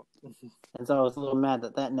 Oh. And so I was a little mad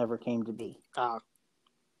that never came to be.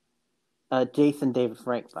 Jason David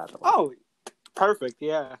Frank, by the way. Oh, perfect,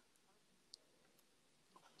 yeah.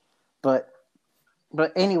 But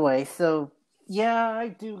anyway, so yeah, I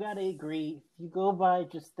do gotta agree. You go by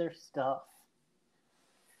just their stuff.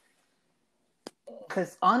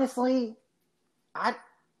 Because honestly,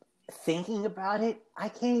 thinking about it, I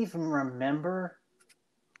can't even remember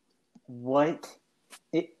what.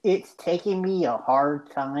 It's taking me a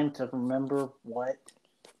hard time to remember what.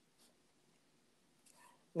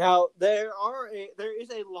 Now, there is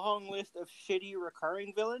a long list of shitty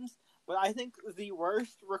recurring villains, but I think the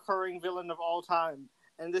worst recurring villain of all time,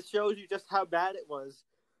 and this shows you just how bad it was,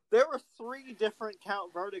 there were 3 different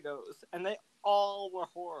Count Vertigos, and they all were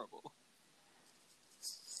horrible.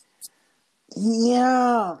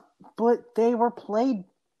 Yeah, but they were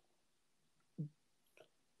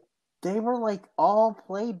like all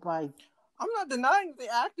played by... I'm not denying that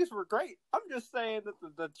the actors were great. I'm just saying that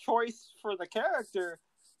the choice for the character,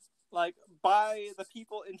 like, by the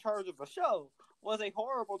people in charge of the show, was a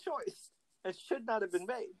horrible choice. It should not have been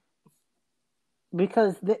made.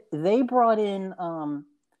 Because they brought in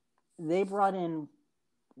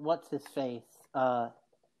what's his face? I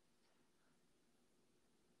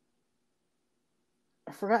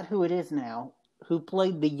forgot who it is now. Who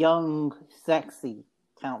played the young, sexy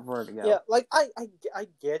Count Vertigo? Yeah, like I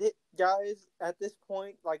get it, guys. At this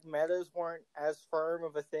point, like metas weren't as firm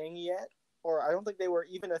of a thing yet, or I don't think they were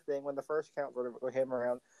even a thing when the first Count Vertigo came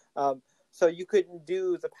around. So you couldn't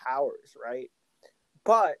do the powers, right?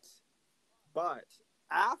 But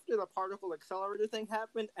after the particle accelerator thing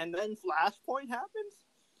happened, and then Flashpoint happens,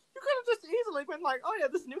 you could have just easily been like, "Oh yeah,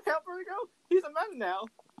 this new Count Vertigo, he's a meta now."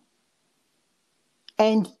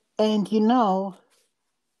 And you know,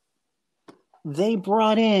 they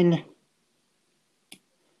brought in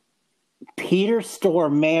Peter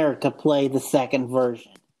Stormare to play the second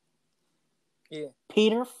version. Yeah,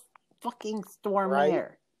 Peter fucking Stormare.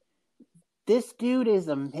 Right? This dude is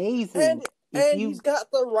amazing. And he's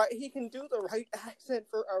got the right. He can do the right accent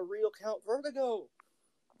for a real Count Vertigo.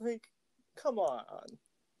 Like, come on,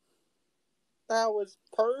 that was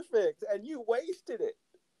perfect, and you wasted it.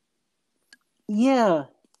 Yeah,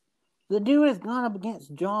 the dude has gone up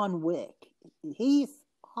against John Wick. He's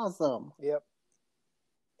awesome. Yep.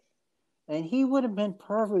 And he would have been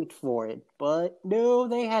perfect for it, but no,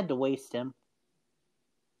 they had to waste him.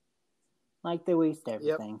 Like they waste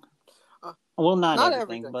everything. Yep. Well, not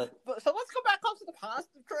everything, but so let's go back up to the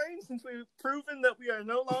positive train since we've proven that we are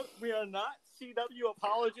not CW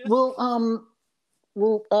apologists.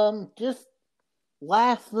 Just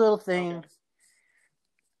last little thing. Okay.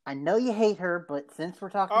 I know you hate her, but since we're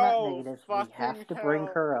talking about negatives, we have to bring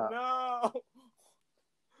her up. No,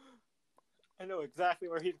 I know exactly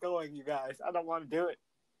where he's going, you guys. I don't want to do it.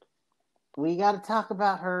 We got to talk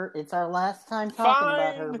about her. It's our last time talking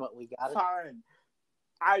about her, but we got to. Fine.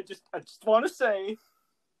 I just want to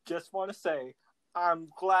say, I'm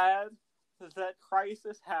glad that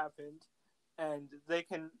crisis happened, and they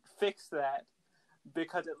can fix that,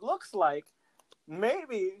 because it looks like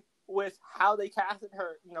maybe with how they casted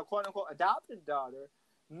her, quote unquote adopted daughter,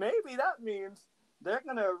 maybe that means they're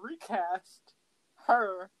gonna recast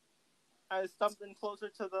her as something closer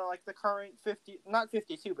to the current not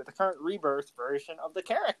 52, but the current Rebirth version of the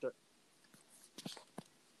character.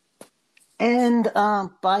 And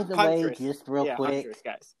by the Huntress. way, just real quick, Huntress,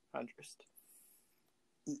 guys, Huntress.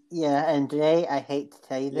 Yeah, and Jay, I hate to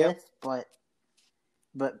tell you this, but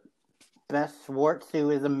Beth Schwartz, who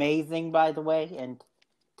is amazing, by the way, and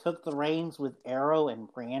took the reins with Arrow and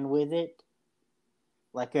ran with it.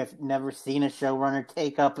 Like I've never seen a showrunner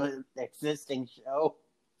take up an existing show,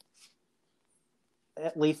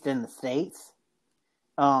 at least in the States.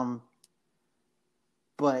 But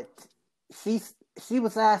she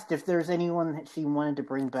was asked if there's anyone that she wanted to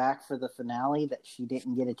bring back for the finale that she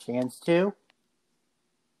didn't get a chance to.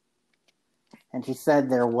 And she said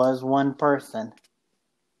there was one person.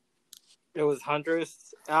 It was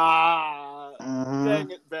Huntress.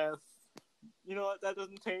 Dang it, Beth. You know what? That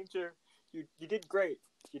doesn't change her. You did great.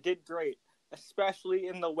 You did great. Especially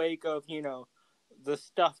in the wake of, the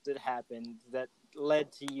stuff that happened that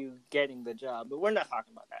led to you getting the job. But we're not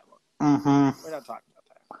talking about that one. Mm-hmm. We're not talking about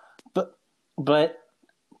that.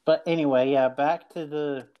 But anyway, yeah, back to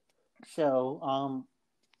the show.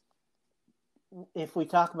 If we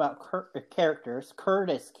talk about characters,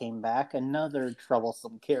 Curtis came back, another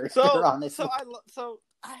troublesome character. Honestly, so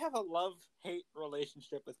I have a love-hate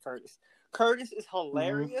relationship with Curtis. Curtis is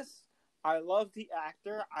hilarious. Mm-hmm. I love the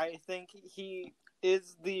actor. I think he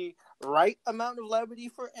is the right amount of levity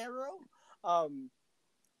for Arrow.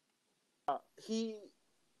 He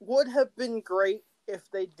would have been great if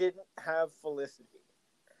they didn't have Felicity.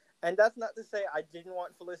 And that's not to say I didn't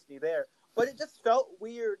want Felicity there, but it just felt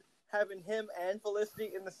weird having him and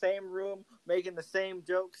Felicity in the same room, making the same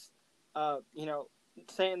jokes,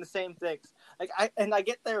 saying the same things. I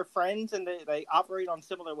get they're friends and they operate on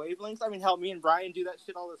similar wavelengths. I mean, hell, me and Bryan do that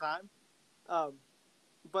shit all the time.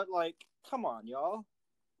 But come on, y'all.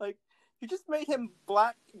 You just made him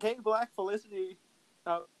gay black Felicity,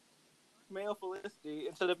 male Felicity,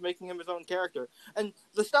 instead of making him his own character. And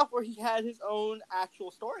the stuff where he had his own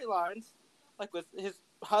actual storylines, like with his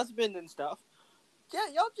husband and stuff, yeah,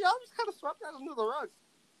 y'all just kind of swept that under the rug.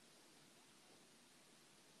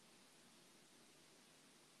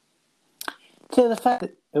 To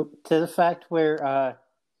the fact where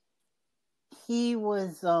he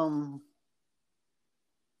was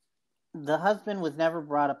the husband was never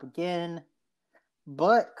brought up again,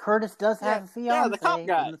 but Curtis does have a fiance. Yeah, the cop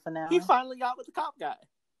guy. In the finale. He finally got with the cop guy.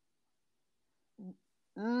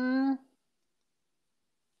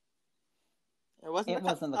 It wasn't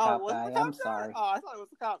the cop guy. I'm sorry. Oh, I thought it was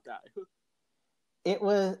the cop guy. It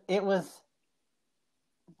was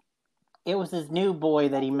his new boy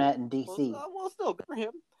that he met in DC. Well, still good for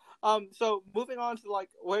him. So moving on to like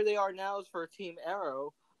where they are now is for Team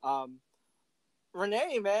Arrow.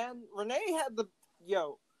 Renee had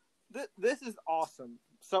this is awesome.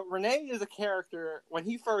 So Renee is a character. When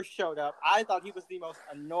he first showed up, I thought he was the most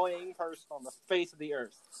annoying person on the face of the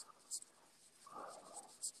earth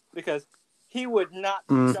because he would not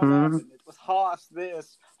shut up, and it was Hoss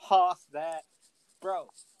this, Hoss that. Bro,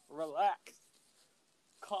 relax,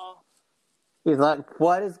 calm. He's like,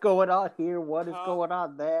 what is going on here? What is going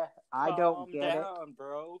on there? I don't get it. Calm down,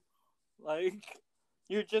 bro. Like,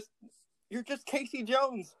 you're just Casey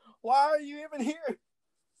Jones. Why are you even here?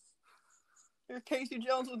 You're Casey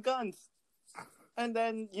Jones with guns. And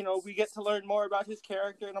then, we get to learn more about his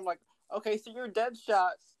character, and I'm like, okay, so you're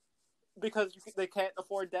Deadshot because they can't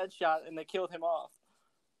afford Deadshot, and they killed him off.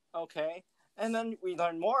 Okay. And then we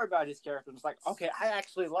learn more about his character, and it's like, okay, I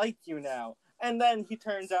actually like you now. And then he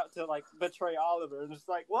turns out to, like, betray Oliver, and it's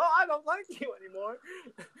like, well, I don't like you anymore.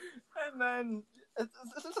 And then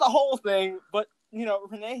it's the whole thing. But,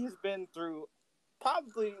 Renee has been through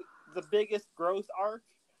probably the biggest growth arc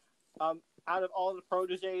out of all the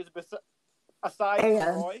proteges aside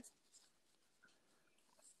from Roy.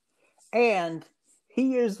 And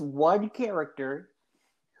he is one character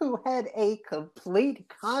who had a complete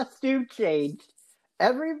costume change.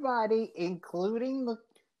 Everybody, including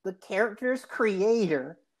the character's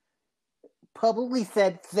creator, publicly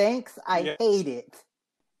said, thanks, I hate it.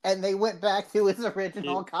 And they went back to his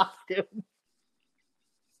original costume.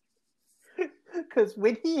 Because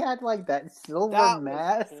when he had, like, that silver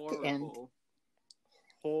mask and...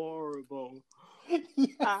 Horrible.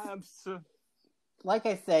 Like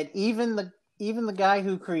I said, even the guy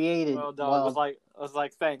who created... Well, dog, was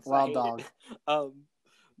like, thanks, well, I hate dog. it.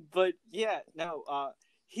 But, yeah, no,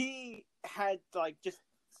 he had, like, just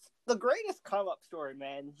the greatest come-up story,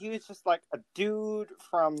 man. He was just, like, a dude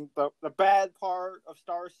from the bad part of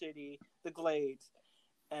Star City, the Glades,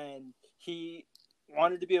 and he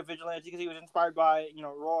wanted to be a vigilante because he was inspired by,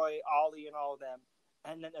 Roy, Ollie, and all of them.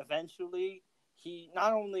 And then eventually, he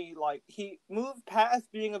not only, like, he moved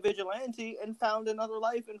past being a vigilante and found another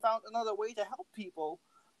life and found another way to help people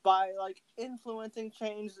by, like, influencing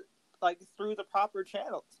change, like, through the proper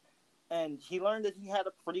channels. And he learned that he had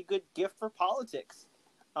a pretty good gift for politics.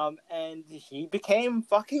 And he became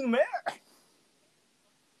fucking mayor.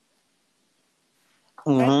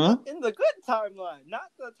 And in the good timeline,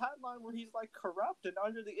 not the timeline where he's, like, corrupt and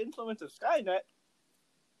under the influence of Skynet.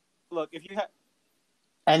 Look, if you have...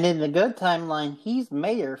 And in the good timeline, he's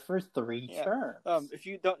mayor for 3 terms. If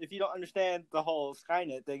you don't understand the whole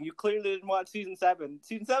Skynet thing, you clearly didn't watch season 7.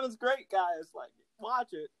 Season 7's great, guys. Like,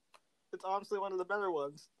 watch it. It's honestly one of the better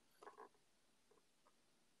ones.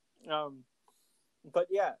 But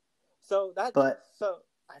yeah, so that's I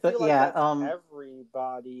feel like that's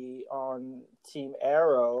everybody on Team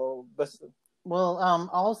Arrow. Well,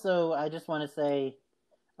 also, I just want to say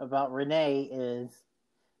about Renee is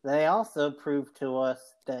they also proved to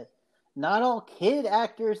us that not all kid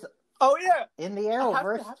actors in the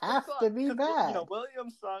Arrowverse have to be bad. William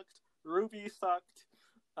sucked, Ruby sucked.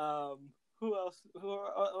 Who else?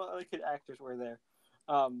 What other kid actors were there?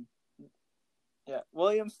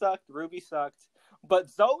 William sucked, Ruby sucked, but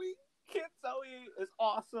Kid Zoe is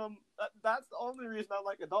awesome. That's the only reason I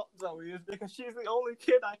like adult Zoe is because she's the only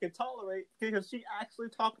kid I can tolerate because she actually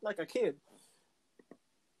talked like a kid.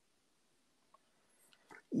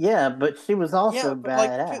 Yeah, but she was also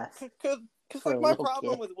badass. Because my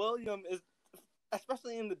problem with William is,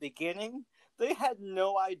 especially in the beginning, they had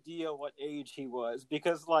no idea what age he was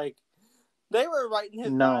because, like, they were writing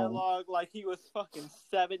his dialogue like he was fucking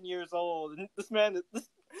 7 years old, and this man is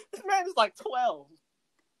like 12.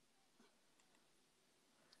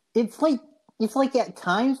 It's like at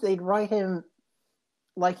times they'd write him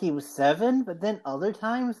like he was 7, but then other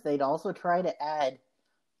times they'd also try to add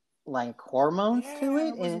like hormones to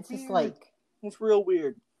it, and it's just like it's real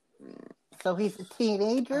weird. So he's a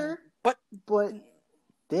teenager, but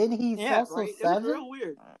then he's also 7. It was real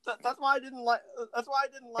weird. That's why I didn't like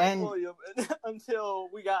William until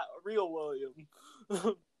we got real William.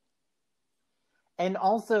 And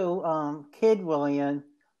also, Kid William,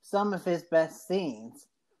 some of his best scenes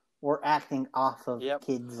were acting off of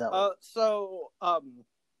Kid Zoe.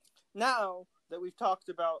 Now that we've talked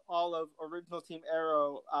about all of original Team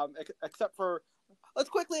Arrow, except for, let's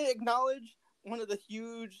quickly acknowledge one of the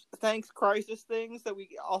huge Thanks Crisis things that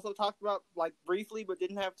we also talked about, like, briefly, but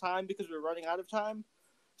didn't have time because we were running out of time.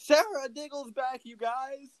 Sarah Diggle's back, you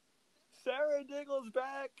guys! Sarah Diggle's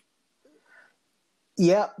back!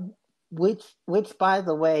 Yeah, which, by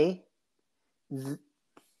the way,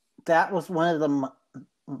 that was one of the,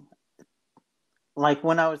 like,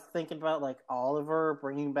 when I was thinking about, like, Oliver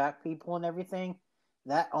bringing back people and everything,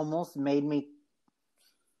 that almost made me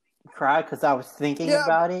cry because I was thinking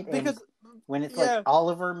about it. Because, and when it's like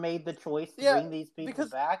Oliver made the choice to bring these people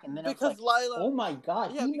back, and then I was like, Lila, oh my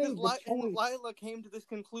god, he made the choice. And Lila came to this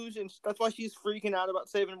conclusion. That's why she's freaking out about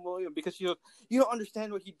saving William, because you don't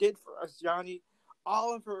understand what he did for us, Johnny.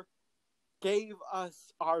 Oliver gave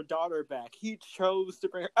us our daughter back. He chose to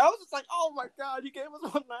bring her. I was just like, oh my god, he gave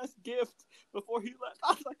us one last gift before he left.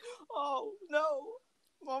 I was like, oh no,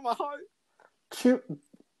 oh, my heart.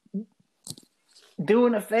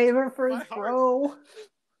 Doing a favor for his bro.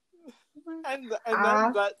 And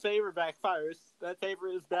then that favor backfires. That favor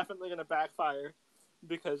is definitely going to backfire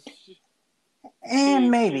because she's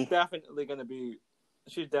definitely going to be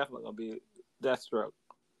Deathstroke.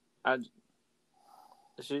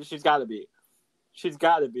 She's got to be. She's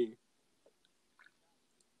got to be.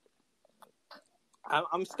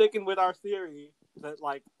 I'm sticking with our theory that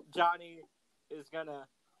like Johnny is gonna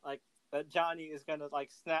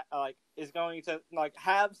snap, is going to like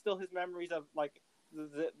have still his memories of like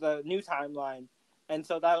the new timeline, and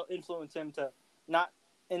so that'll influence him to not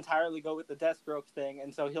entirely go with the Deathstroke thing,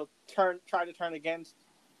 and so he'll try to turn against,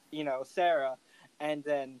 Sarah, and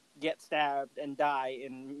then get stabbed and die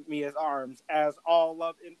in Mia's arms, as all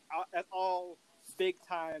big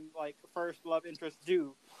time like first love interests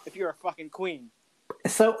do if you're a fucking queen.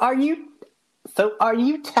 So are you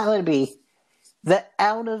telling me that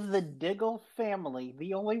out of the Diggle family,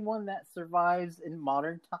 the only one that survives in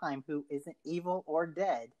modern time who isn't evil or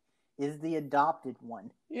dead is the adopted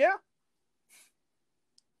one? Yeah.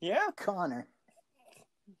 Yeah. Connor.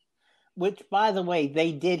 Which, by the way,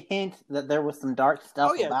 they did hint that there was some dark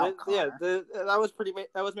stuff about Connor. Yeah, that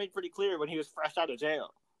was made pretty clear when he was fresh out of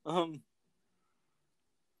jail.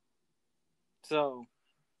 So.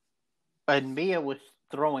 And Mia was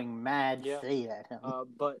throwing mad shade at him.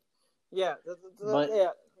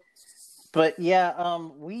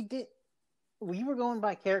 We were going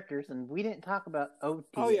by characters, and we didn't talk about OT.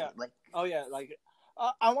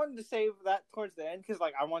 I wanted to save that towards the end because,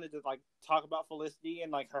 like, I wanted to like talk about Felicity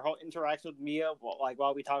and like her whole interaction with Mia,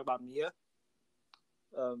 while we talk about Mia.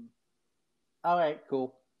 All right,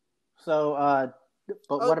 cool. So,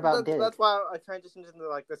 what about Dig? That's why I transitioned into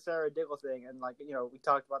like the Sarah Diggle thing, and like we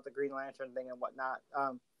talked about the Green Lantern thing and whatnot.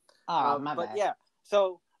 My bad. Yeah.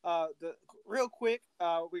 So, real quick,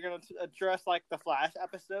 we're gonna address like the Flash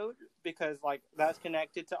episode because like that's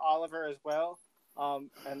connected to Oliver as well,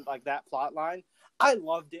 and like that plot line. I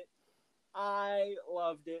loved it. I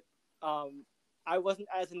wasn't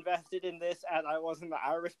as invested in this as I was in the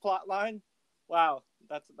Iris plot line. Wow,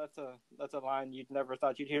 that's a line you'd never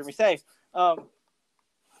thought you'd hear me say.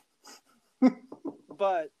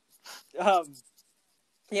 But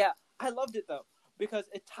yeah, I loved it though because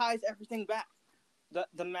it ties everything back.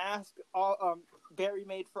 The mask Barry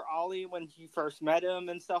made for Ollie when he first met him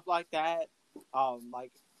and stuff like that.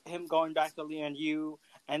 Like him going back to Lian Yu,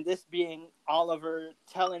 and this being Oliver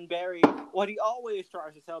telling Barry what he always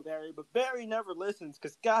tries to tell Barry, but Barry never listens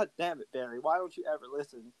because god damn it, Barry, why don't you ever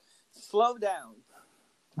listen? Slow down.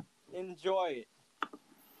 Enjoy it.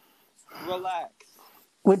 Relax.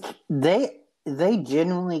 Which they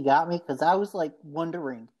genuinely got me because I was like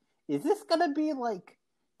wondering, is this gonna be like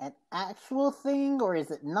an actual thing or is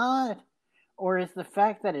it not? Or is the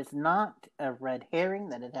fact that it's not a red herring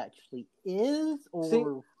that it actually is? Or see,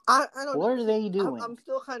 I don't what know. are they doing? I'm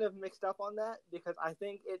still kind of mixed up on that because I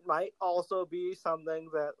think it might also be something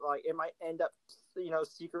that like it might end up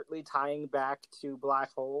secretly tying back to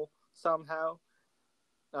Black Hole somehow.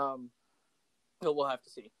 But we'll have to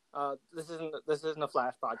see. This isn't a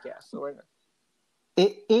Flash podcast, so we're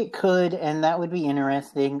it could, and that would be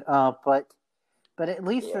interesting. But at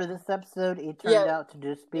least for this episode, it turned out to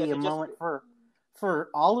just be a moment for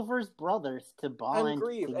Oliver's brothers to bond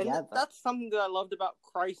together. And that's something that I loved about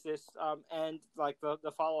Crisis, and like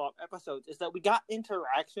the follow-up episodes, is that we got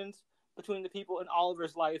interactions between the people in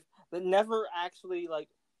Oliver's life that never actually like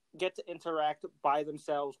get to interact by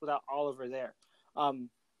themselves without Oliver there.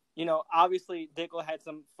 Obviously Diggle had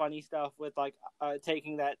some funny stuff with like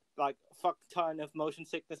taking that like fuck ton of motion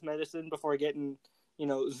sickness medicine before getting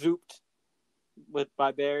zooped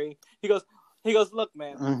by Barry. He goes, look,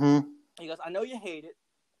 man. Mm-hmm. He goes, I know you hate it,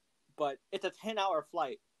 but it's a 10-hour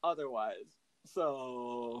flight otherwise.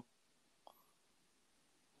 So.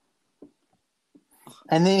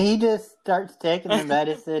 And then he just starts taking the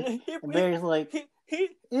medicine, and Barry's like, he's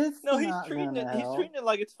treating it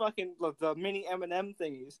like it's fucking the mini M&M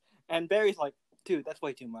thingies, and Barry's like, dude, that's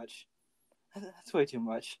way too much. That's way too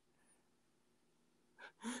much.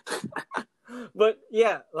 But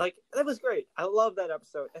yeah, like that was great. I love that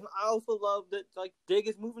episode, and I also love that like Dig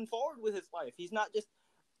is moving forward with his life. He's not just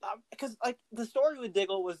because like the story with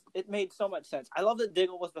Diggle it made so much sense. I love that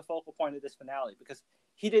Diggle was the focal point of this finale because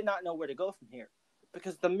he did not know where to go from here.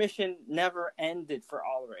 Because the mission never ended for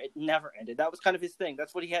Oliver. It never ended. That was kind of his thing.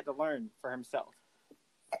 That's what he had to learn for himself.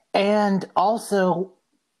 And also,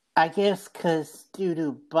 I guess because due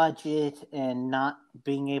to budget and not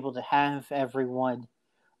being able to have everyone,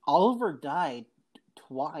 Oliver died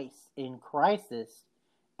twice in Crisis,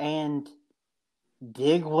 and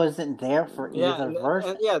Dig wasn't there for either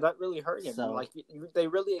version. And yeah, that really hurt him. So, like they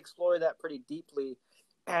really explored that pretty deeply.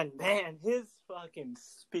 And man, his fucking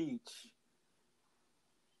speech,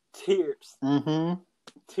 tears,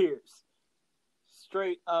 tears,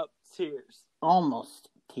 straight up tears, almost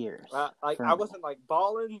tears. Like I wasn't like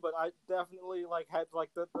bawling, but I definitely like had like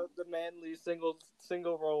the manly single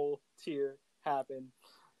roll tear happen.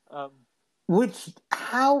 Which,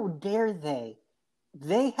 how dare they?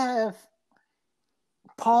 They have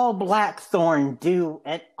Paul Blackthorne do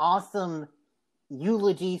an awesome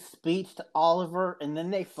eulogy speech to Oliver, and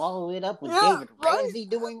then they follow it up with David Ramsey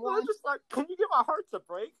doing one. Just like, can you give our hearts a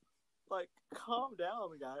break? Like, calm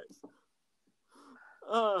down, guys.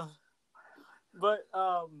 But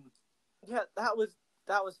yeah, that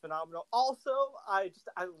was phenomenal. Also, I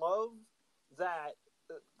love that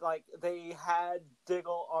like they had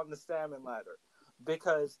Diggle on the salmon ladder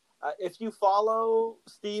because if you follow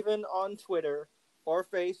Steven on Twitter or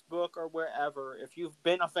Facebook or wherever, if you've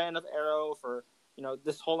been a fan of Arrow for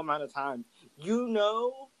this whole amount of time,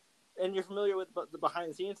 and you're familiar with the behind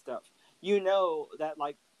the scenes stuff, that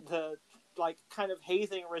like the kind of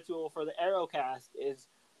hazing ritual for the Arrow cast is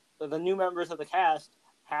the new members of the cast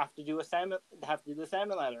have to do the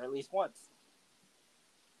salmon ladder at least once.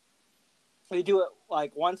 They do it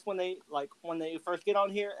like once when they first get on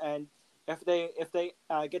here, and if they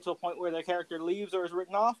get to a point where their character leaves or is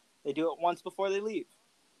written off, they do it once before they leave.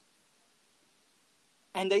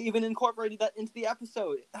 And they even incorporated that into the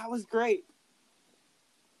episode. That was great.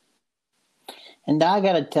 And I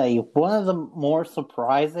gotta tell you, one of the more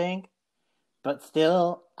surprising, but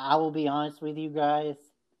still, I will be honest with you guys,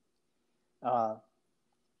 kind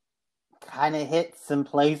of hit some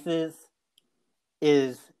places,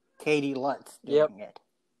 is Katie Lutz doing it.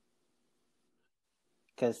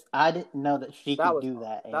 Because I didn't know that she could do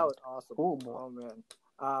that. That was awesome. Oh, boy. Oh, man.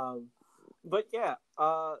 But yeah,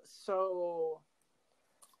 so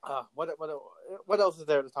what else is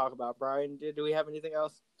there to talk about, Brian? Do we have anything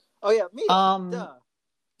else? Oh yeah, Mia. Duh.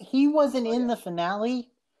 He wasn't in the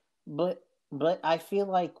finale, but I feel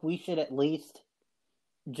like we should at least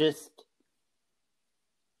just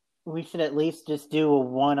do a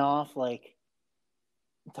one-off, like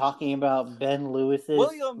talking about Ben Lewis's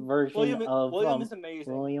version of William is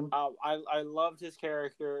amazing. William. I loved his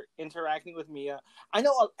character interacting with Mia. I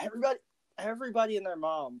know everybody and their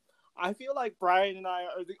mom. I feel like Brian and I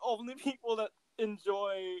are the only people that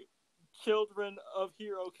enjoy children of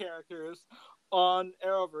hero characters on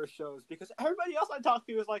Arrowverse shows, because everybody else I talk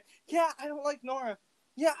to is like, yeah, I don't like Nora.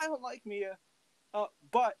 Yeah, I don't like Mia.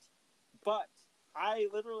 But I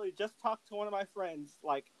literally just talked to one of my friends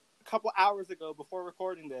like a couple hours ago before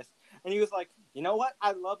recording this, and he was like, you know what?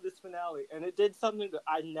 I love this finale, and it did something that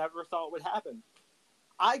I never thought would happen.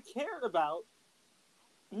 I cared about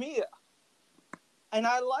Mia, and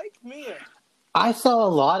I like Mia. I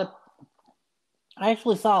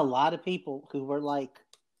actually saw a lot of people who were like,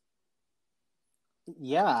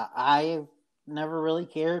 yeah, I never really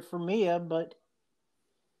cared for Mia, but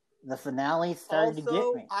the finale started to get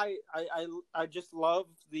me. I just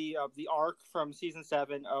loved the arc from season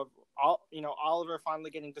 7 of Oliver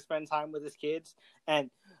finally getting to spend time with his kids,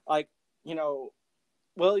 and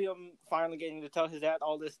William finally getting to tell his dad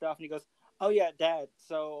all this stuff, and he goes, "Oh yeah, Dad,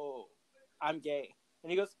 so I'm gay,"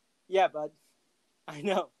 and he goes, "Yeah, bud, I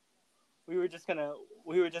know. We were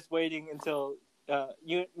just waiting until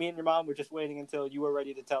me and your mom were just waiting until you were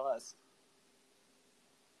ready to tell us."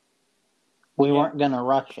 We weren't going to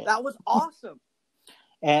rush it. That was awesome.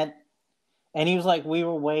 And he was like, we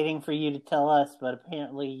were waiting for you to tell us, but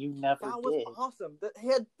apparently you never did. That was awesome.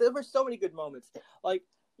 There were so many good moments. Like,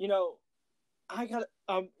 I got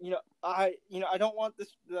I don't want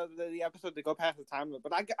the episode to go past the time limit,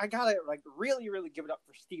 but I gotta like really, really give it up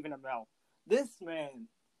for Stephen Amell. This man,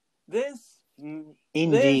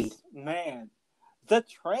 indeed, this man, the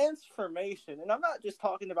transformation, and I'm not just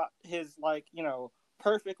talking about his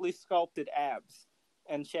perfectly sculpted abs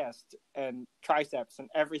and chest and triceps and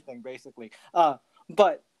everything, basically.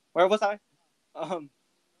 But where was I?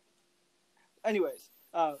 Anyways,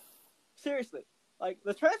 seriously, like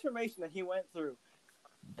the transformation that he went through,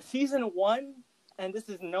 season 1, and this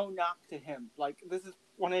is no knock to him. Like, this is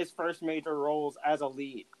one of his first major roles as a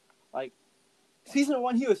lead. Like, season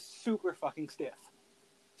 1, he was super fucking stiff.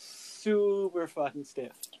 Super fucking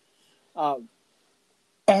stiff. We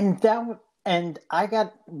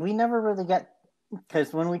never really got,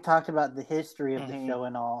 because when we talked about the history of the show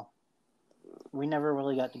and all, we never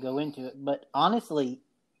really got to go into it. But honestly,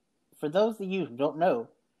 for those of you who don't know,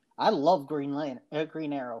 I love Green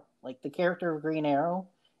Arrow. Like, the character of Green Arrow,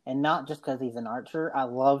 and not just because he's an archer. I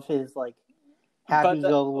love his, like,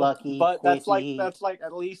 happy-go-lucky, but quippy. that's like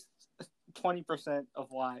at least 20% of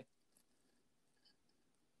why.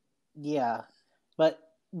 Yeah, but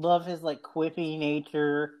love his, like, quippy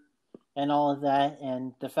nature and all of that,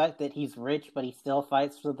 and the fact that he's rich but he still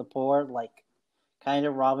fights for the poor, like, kind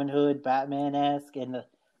of Robin Hood, Batman-esque, and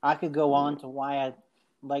I could go on to why I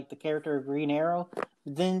like the character of Green Arrow.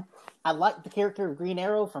 But then I like the character of Green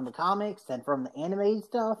Arrow from the comics and from the animated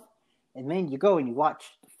stuff, and then you go and you watch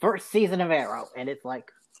the first season of Arrow, and it's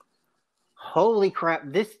like, holy crap,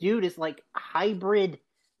 this dude is like hybrid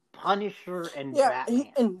Punisher and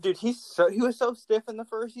Batman. Dude, he was so stiff in the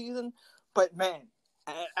first season, but man,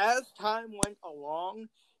 as time went along,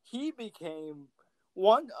 he became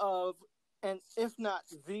one of, and if not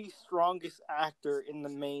the strongest actor in the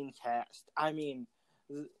main cast. I mean,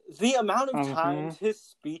 the amount of times his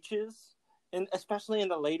speeches, and especially in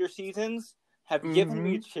the later seasons, have given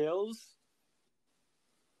me chills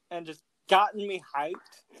and just gotten me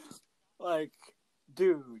hyped. Like,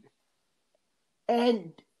 dude.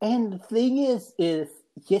 And the thing is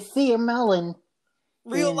you see him in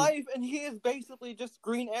real life, and he is basically just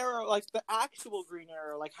Green Arrow, like the actual Green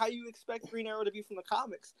Arrow, like how you expect Green Arrow to be from the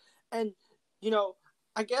comics. And, you know,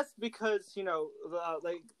 I guess because, you know,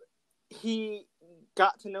 like, he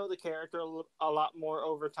got to know the character a lot more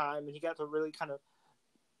over time, and he got to really kind of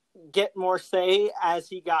get more say as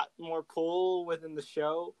he got more pull within the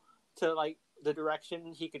show to, like, the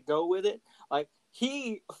direction he could go with it. Like,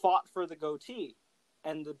 he fought for the goatee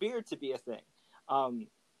and the beard to be a thing. And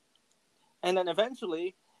then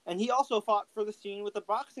eventually, and he also fought for the scene with the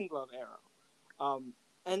boxing glove arrow.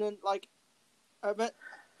 And then, like,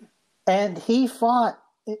 and he fought,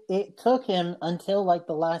 it took him until, like,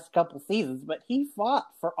 the last couple seasons, but he fought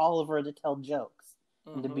for Oliver to tell jokes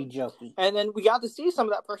and to be jokey. And then we got to see some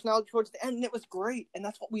of that personality towards the end, and it was great, and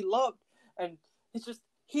that's what we loved. And it's just,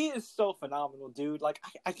 he is so phenomenal, dude. Like,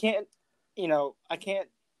 I can't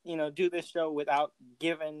do this show without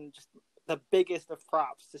giving just the biggest of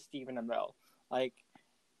props to Stephen Amell. Like,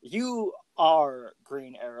 you are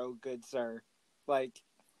Green Arrow, good sir. Like,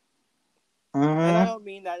 and I don't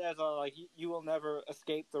mean that as a, like, you will never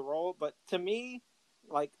escape the role, but to me,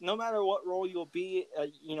 like, no matter what role you'll be,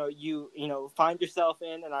 you find yourself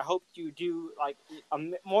in, and I hope you do, like,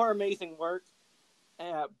 more amazing work.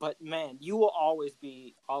 But man, you will always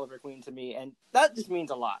be Oliver Queen to me, and that just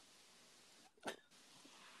means a lot.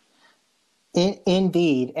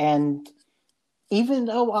 Indeed, and even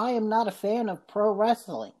though I am not a fan of pro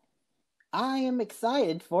wrestling, I am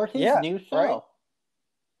excited for his new show. Right?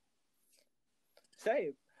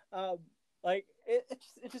 Same. Like, it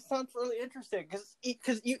just sounds really interesting because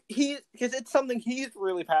it's something he's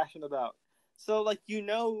really passionate about. So, like, you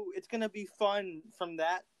know, it's gonna be fun from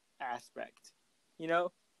that aspect, you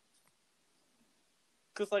know.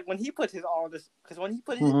 Because, like, when he puts his all in this, when he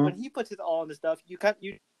puts his all in this stuff, you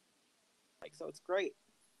like, so it's great.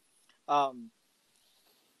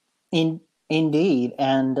 Indeed,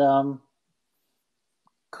 and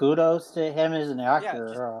kudos to him as an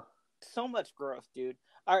actor. Yeah, so much growth, dude.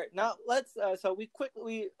 All right, now let's. So we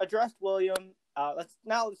quickly addressed William. Let's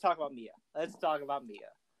talk about Mia.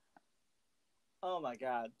 Oh my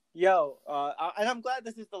God, yo! And I'm glad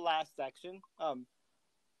this is the last section.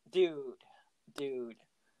 Dude.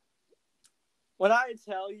 When I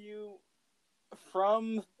tell you,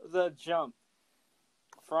 from the jump,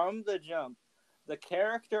 the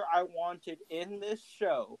character I wanted in this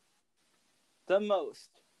show the most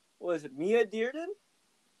was Mia Dearden.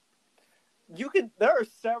 There are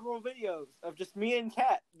several videos of just me and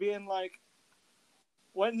Kat being like,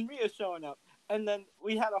 when's Mia showing up? And then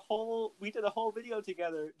we did a whole video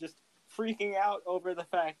together just freaking out over the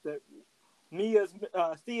fact that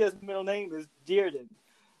Thea's middle name is Dearden.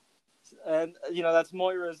 And, you know, that's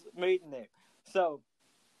Moira's maiden name. So,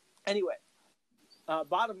 anyway,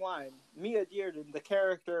 bottom line, Mia Dearden, the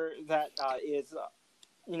character that is,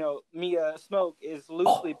 Mia Smoke is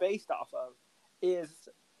loosely based off of, is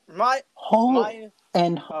go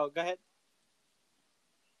ahead.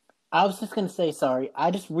 I was just going to say, sorry,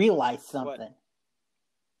 I just realized something. What?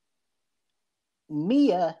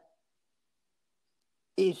 Mia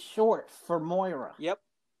is short for Moira. Yep.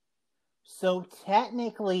 So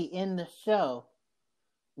technically, in the show,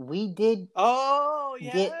 we did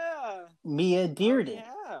get Mia Dearden.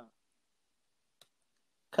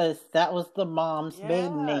 Because that was the mom's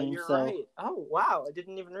maiden name. You're right. Oh, wow. I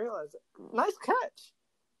didn't even realize it. Nice catch.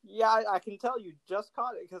 Yeah, I can tell you just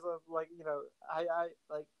caught it because of, like, you know, I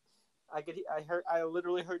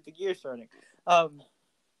literally heard the gears turning.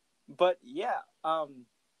 But yeah,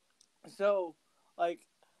 so, like,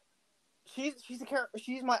 she's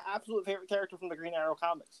my absolute favorite character from the Green Arrow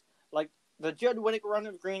comics. Like, the Judd Winick run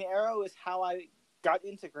of Green Arrow is how I got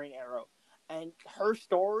into Green Arrow, and her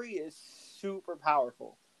story is super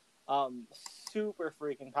powerful, super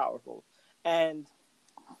freaking powerful, and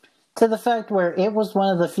to the fact where it was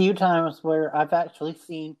one of the few times where I've actually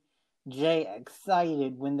seen Jay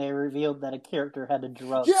excited when they revealed that a character had a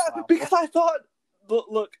drug problem. Because I thought,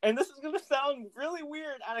 look, and this is going to sound really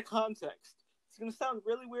weird out of context. It's going to sound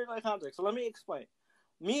really weird out of context. So let me explain.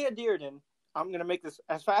 Mia Dearden, I'm going to make this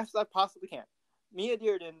as fast as I possibly can. Mia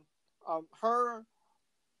Dearden,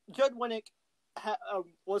 Judd Winick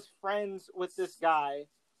was friends with this guy.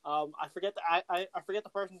 I forget the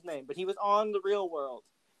person's name, but he was on The Real World,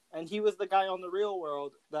 and he was the guy on The Real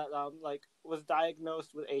World that was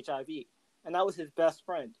diagnosed with HIV, and that was his best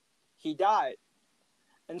friend. He died,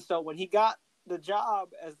 and so when he got the job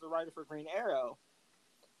as the writer for Green Arrow,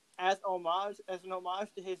 as an homage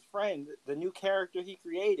to his friend, the new character he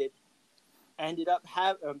created ended up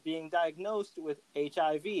being diagnosed with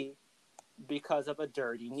HIV because of a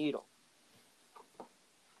dirty needle.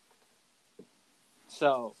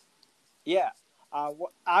 So, yeah,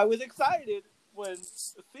 I was excited when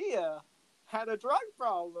Thea had a drug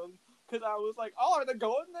problem because I was like, oh, are they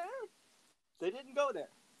going there? They didn't go there.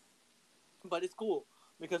 But it's cool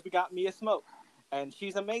because we got Mia Smoke, and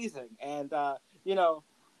she's amazing. And, you know,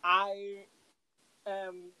 I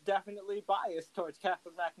am definitely biased towards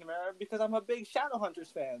Catherine McNamara because I'm a big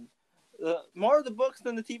Shadowhunters fan. More of the books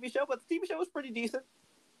than the TV show, but the TV show was pretty decent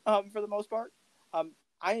for the most part.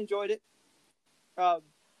 I enjoyed it.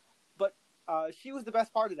 But she was the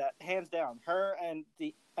best part of that, hands down. Her and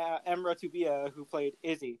the Emra Tubia, who played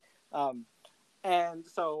Izzy. And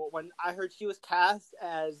so when I heard she was cast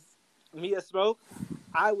as Mia Smoke,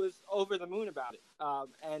 I was over the moon about it.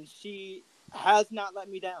 And she has not let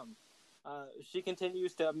me down. She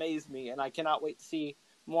continues to amaze me, and I cannot wait to see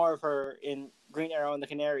more of her in Green Arrow and the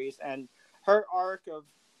Canaries. And her arc of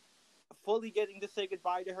fully getting to say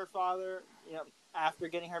goodbye to her father, you know, after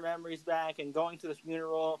getting her memories back and going to the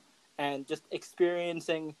funeral and just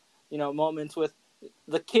experiencing, you know, moments with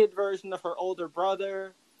the kid version of her older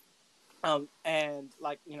brother, and,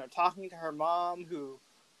 like, you know, talking to her mom who,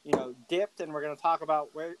 you know, dipped, and we're going to talk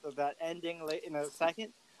about where that ending late in a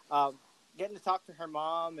second. Getting to talk to her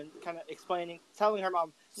mom and kind of telling her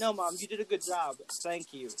mom, no, Mom, you did a good job.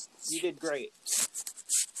 Thank you. You did great.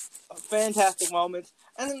 Fantastic moments.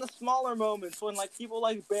 And then the smaller moments when, like, people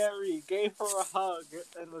like Barry gave her a hug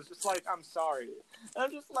and was just like, I'm sorry. And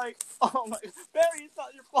I'm just like, oh my, Barry, it's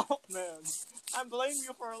not your fault, man. I blame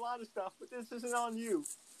you for a lot of stuff, but this isn't on you.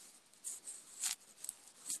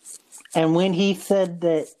 And when he said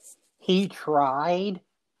that he tried,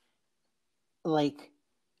 like,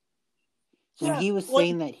 when he was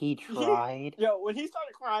saying that he tried. When he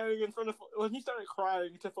started crying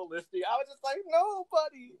to Felicity, I was just like, no,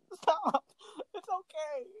 buddy, stop. It's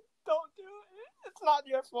okay. Don't do it. It's not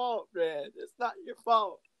your fault, man. It's not your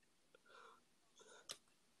fault.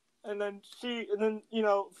 And then you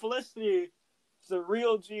know, Felicity, the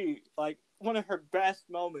real G, like, one of her best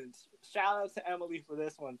moments. Shout out to Emily for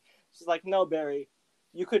this one. She's like, no, Barry,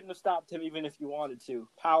 you couldn't have stopped him even if you wanted to.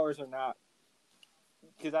 Powers or not.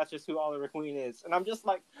 Because that's just who Oliver Queen is. And I'm just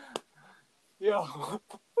like, yo,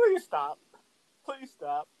 please stop. Please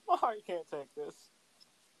stop. My heart can't take this.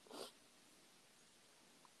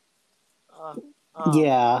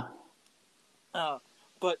 Yeah.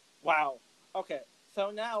 But, wow. Okay, so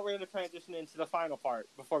now we're going to transition into the final part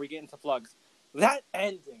before we get into plugs. That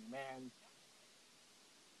ending, man.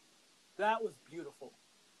 That was beautiful.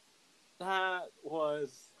 That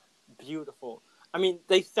was beautiful. I mean,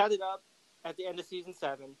 they set it up at the end of season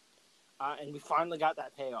 7, and we finally got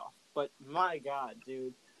that payoff. But my God,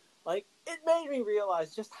 dude, like, it made me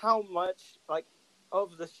realize just how much, like,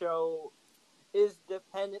 of the show is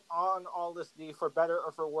dependent on all this D for better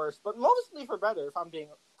or for worse, but mostly for better, if I'm being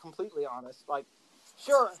completely honest. Like,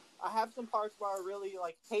 sure, I have some parts where I really,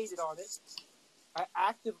 like, hated on it. I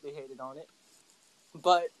actively hated on it,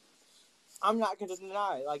 but I'm not going to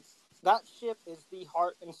deny, like, that ship is the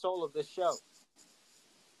heart and soul of this show.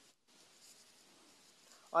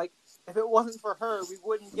 Like, if it wasn't for her, we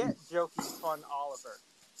wouldn't get jokey, fun Oliver.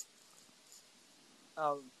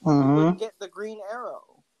 We wouldn't get the Green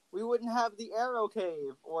Arrow. We wouldn't have the Arrow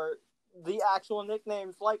Cave or the actual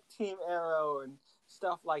nicknames like Team Arrow and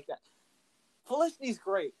stuff like that. Felicity's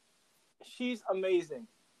great. She's amazing.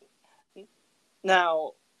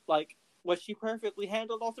 Now, like, was she perfectly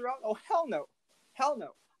handled all throughout? Oh, hell no. Hell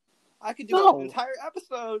no. I could do an entire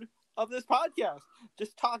episode of this podcast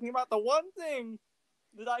just talking about the one thing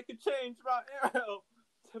that I could change about Arrow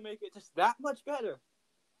to make it just that much better.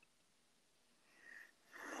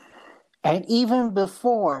 And even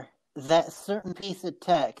before that certain piece of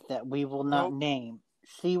tech that we will not name,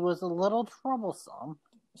 she was a little troublesome.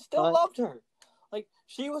 Still loved her. Like,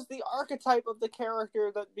 she was the archetype of the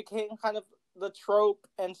character that became kind of the trope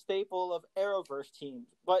and staple of Arrowverse teams.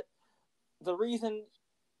 But the reason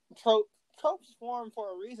tropes form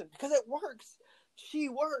for a reason, because it works. She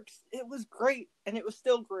works. It was great, and it was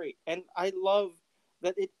still great. And I love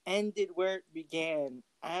that it ended where it began,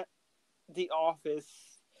 at the office,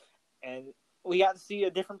 and we got to see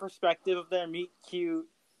a different perspective of their meet cute,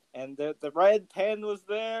 and the red pen was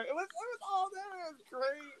there. It was all there. It was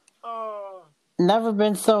great. Oh, never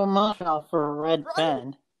been so emotional for a red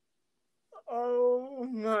pen. Oh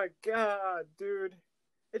my god, dude!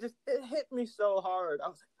 It hit me so hard. I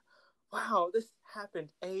was like, wow, this happened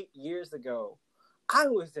 8 years ago. I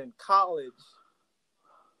was in college.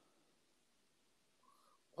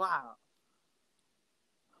 Wow.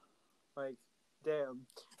 Like, damn.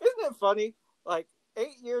 Isn't it funny? Like, 8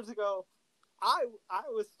 years ago, I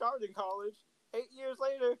was starting college. 8 years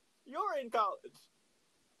later, you're in college.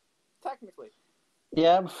 Technically.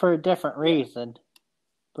 Yeah, for a different reason.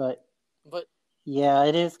 But yeah,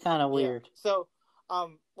 it is kind of weird. Yeah. So,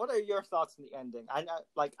 what are your thoughts on the ending? I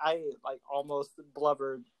almost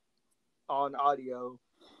blubbered on audio.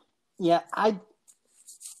 Yeah, I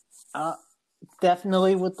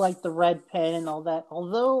definitely would like the red pen and all that.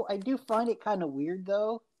 Although I do find it kind of weird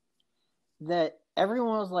though that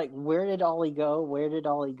everyone was like, "Where did Ollie go? Where did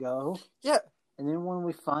Ollie go?" Yeah. And then when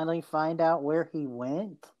we finally find out where he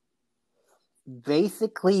went,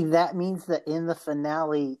 basically that means that in the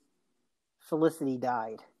finale, Felicity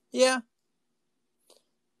died. Yeah.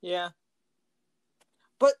 Yeah.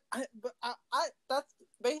 But I that's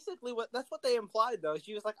basically that's what they implied though.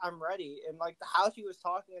 She was like, "I'm ready," and like how she was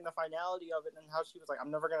talking in the finality of it, and how she was like,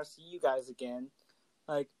 "I'm never gonna see you guys again."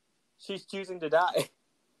 Like, she's choosing to die,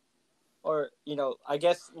 or I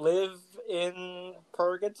guess live in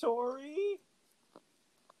purgatory?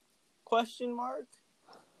 Question mark.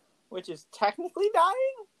 Which is technically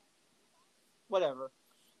dying. Whatever.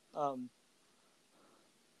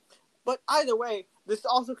 But either way, this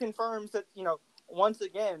also confirms that once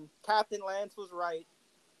again, Captain Lance was right.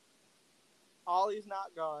 Ollie's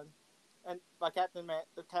not gone, and by Captain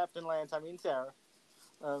Lance, I mean Sarah.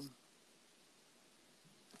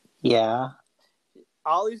 Yeah.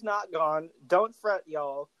 Ollie's not gone. Don't fret,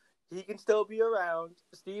 y'all. He can still be around.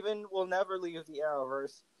 Steven will never leave the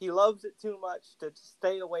Arrowverse. He loves it too much to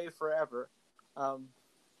stay away forever.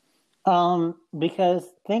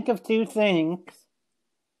 Because think of two things.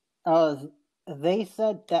 They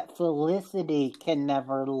said that Felicity can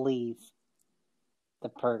never leave the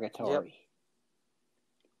purgatory.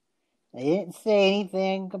 Yep. They didn't say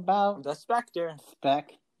anything about the Spectre.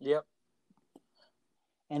 Yep.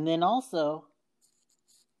 And then also,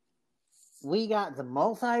 we got the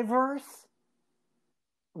multiverse,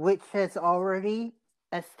 which has already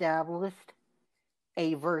established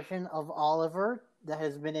a version of Oliver that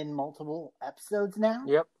has been in multiple episodes now.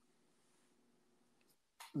 Yep.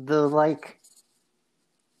 The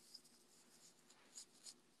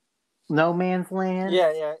No Man's Land.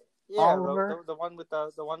 Yeah. Oliver. The one with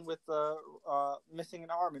the missing an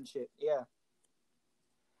arm and shit. Yeah.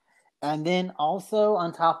 And then also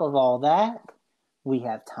on top of all that, we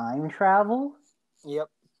have time travel. Yep.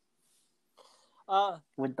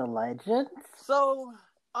 With the Legends. So,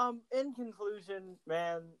 in conclusion,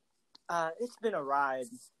 man, it's been a ride.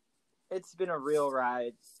 It's been a real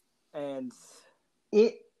ride, and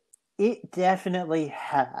it definitely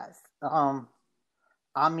has.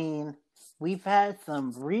 I mean, we've had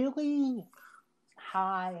some really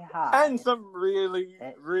high highs and some really,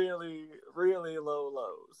 really, really low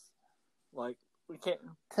lows. Like, we can't.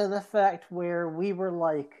 To the fact where we were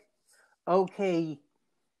like, okay,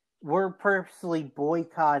 we're purposely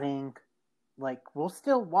boycotting. Like, we'll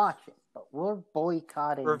still watch it, but we're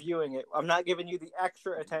boycotting. Reviewing it. I'm not giving you the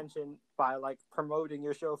extra attention by, promoting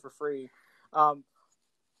your show for free.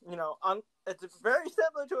 It's very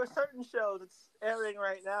similar to a certain show that's airing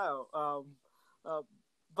right now.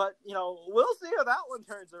 But, we'll see how that one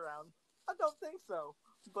turns around. I don't think so,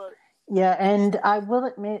 but... Yeah, and I will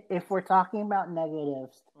admit, if we're talking about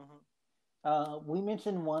negatives, We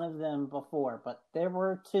mentioned one of them before, but there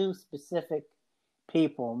were two specific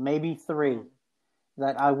people, maybe three,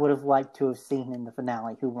 that I would have liked to have seen in the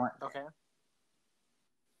finale who weren't there. Okay. Of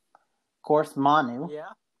course, Manu. Yeah,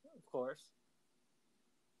 of course.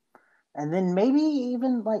 And then maybe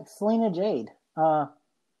even like Selena Jade.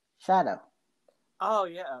 Shadow. Oh,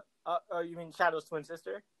 yeah. You mean Shadow's twin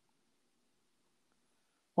sister?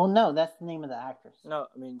 Well, no, that's the name of the actress. No,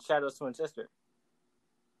 I mean Shadow's twin sister.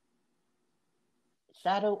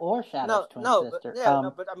 Shadow or Shadow's twin sister.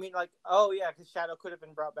 But I mean, like, oh yeah, because Shadow could have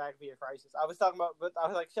been brought back via Crisis. I was talking about, but I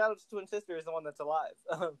was like, Shadow's twin sister is the one that's alive.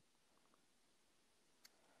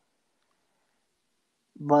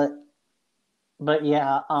 But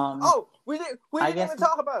yeah. Oh, we didn't even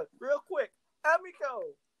talk about it. Real quick. Emiko,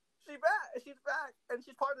 she's back, and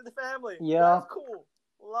she's part of the family. Yeah, that's cool.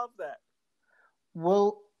 Love that.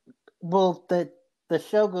 Well, the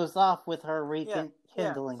show goes off with her rekindling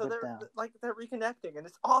so with them. They're reconnecting, and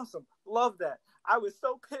it's awesome. Love that. I was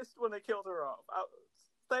so pissed when they killed her off.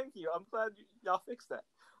 Thank you. I'm glad y'all fixed that.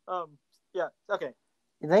 Yeah. Okay.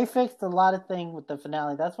 They fixed a lot of things with the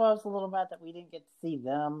finale. That's why I was a little mad that we didn't get to see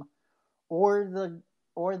them, or the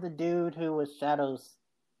dude who was Shadow's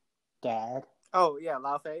dad. Oh yeah,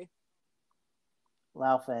 Lao Fei.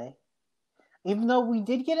 Even though we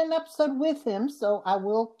did get an episode with him, so I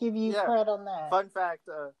will give you credit on that. Fun fact.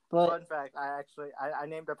 I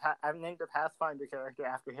named a Pathfinder character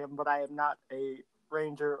after him, but I am not a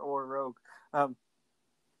ranger or rogue.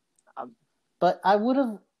 But I would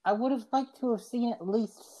have liked to have seen at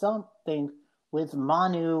least something with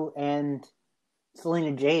Manu and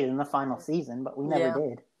Selena Jade in the final season, but we never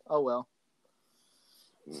did. Oh well.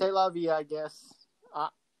 C'est la vie, I guess.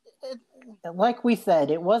 Like we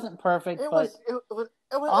said, it wasn't perfect, but it was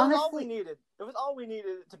all we needed. It was all we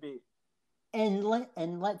needed it to be. And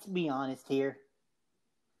let's be honest here.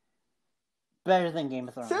 Better than Game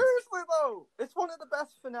of Thrones. Seriously though, it's one of the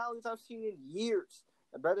best finales I've seen in years.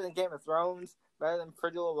 Better than Game of Thrones. Better than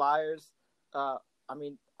Pretty Little Liars. I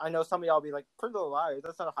mean, I know some of y'all be like, Pretty Little Liars,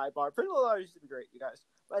 that's not a high bar. Pretty Little Liars used to be great, you guys.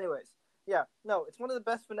 But anyways, yeah, no, it's one of the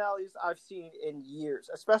best finales I've seen in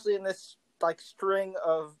years, especially in this like string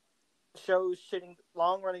of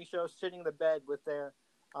long-running shows shitting the bed with their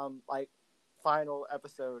final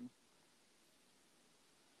episode.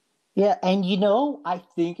 Yeah, and I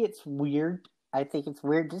think it's weird. I think it's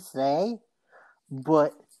weird to say,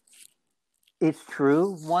 but it's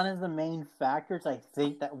true. One of the main factors I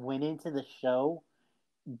think that went into the show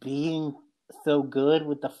being so good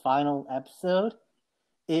with the final episode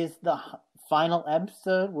is the final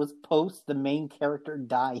episode was post the main character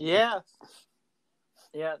dying. Yeah.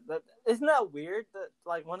 Yeah, isn't that weird that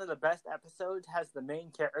like one of the best episodes has the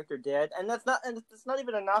main character dead, and it's not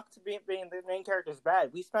even a knock to being the main character's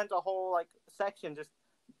bad. We spent a whole like section just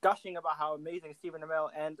gushing about how amazing Stephen Amell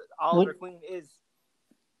and Oliver Queen is.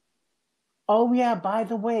 Oh yeah, by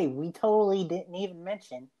the way, we totally didn't even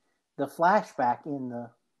mention the flashback in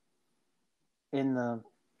the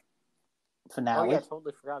finale. Oh yeah, I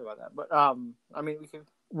totally forgot about that. But I mean, we could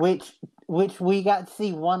which we got to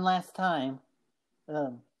see one last time.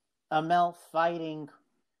 Amell fighting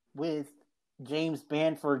with James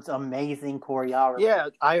Banford's amazing choreography. Yeah,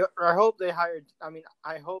 I hope they hired. I mean,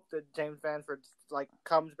 I hope that James Banford like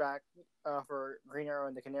comes back for Green Arrow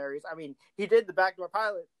and the Canaries. I mean, he did the backdoor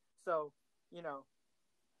pilot, so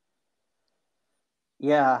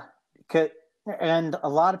Yeah, and a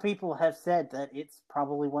lot of people have said that it's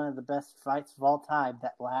probably one of the best fights of all time.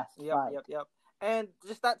 That last fight. Yep. And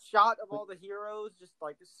just that shot of all the heroes just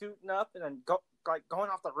like suiting up and then going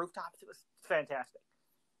off the rooftops, it was fantastic.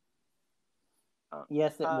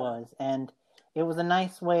 Yes, it was, and it was a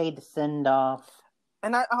nice way to send off.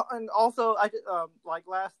 And also like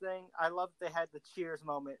last thing, I love they had the cheers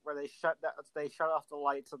moment where they shut off the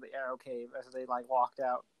lights of the Arrow Cave as they like walked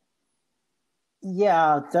out.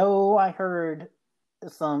 Yeah, though I heard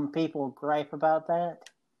some people gripe about that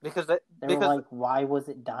because they were like, "Why was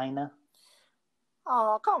it Dinah?"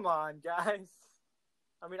 Oh, come on, guys.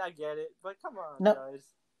 I mean, I get it, but come on, guys.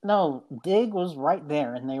 No, Dig was right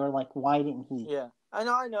there, and they were like, why didn't he? Yeah, I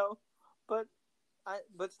know. But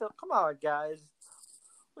still, come on, guys.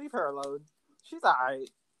 Leave her alone. She's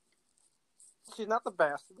alright. She's not the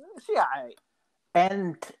best. She's alright.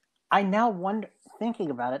 And I now wonder,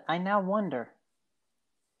 thinking about it,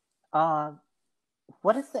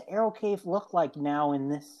 what does the Arrow Cave look like now in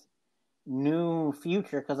this new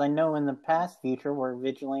future? Because I know in the past future where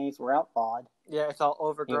vigilantes were outlawed. Yeah, it's all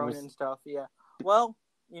overgrown and stuff. Yeah. Well,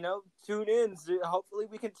 tune in. Hopefully,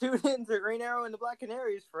 we can tune in to Green Arrow and the Black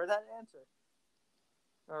Canaries for that answer,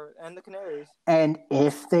 and the Canaries. And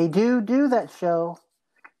if they do that show,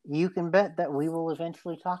 you can bet that we will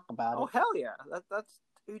eventually talk about it. Oh, hell yeah. That's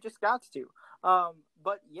you just got to.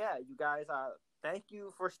 But yeah, you guys, thank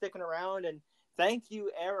you for sticking around, and thank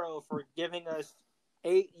you, Arrow, for giving us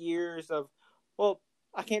 8 years of, well,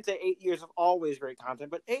 I can't say 8 years of always great content,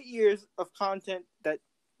 but 8 years of content that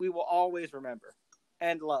we will always remember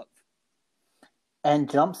and love. And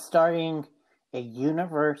jump-starting a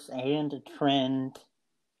universe and a trend,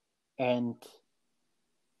 and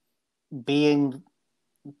being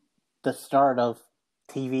the start of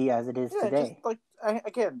TV as it is today. Just like,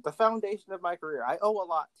 again, the foundation of my career. I owe a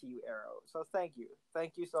lot to you, Arrow. So thank you.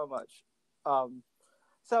 Thank you so much.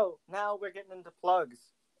 So now we're getting into plugs,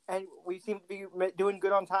 and we seem to be doing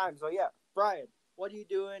good on time. So yeah, Bryan, what are you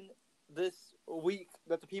doing this week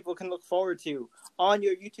that the people can look forward to on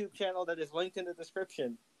your YouTube channel that is linked in the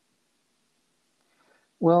description?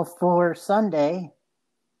 Well, for Sunday,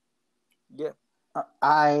 yeah,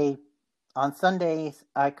 on Sundays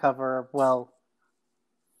I cover, well,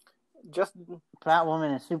 just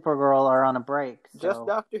Batwoman and Supergirl are on a break. So just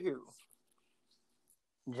Doctor Who.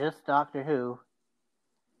 Just Doctor Who.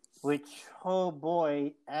 Which, oh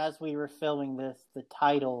boy, as we were filming this, the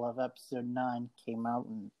title of episode 9 came out.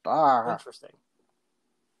 And interesting.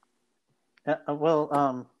 You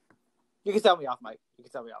can tell me off mic.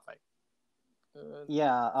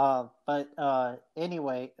 But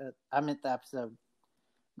anyway, I meant the episode.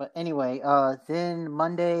 But anyway, then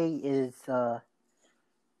Monday is, I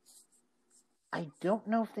don't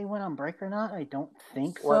know if they went on break or not. I don't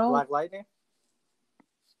think so. What, Black Lightning?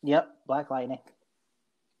 Yep, Black Lightning.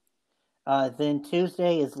 Then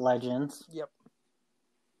Tuesday is Legends. Yep.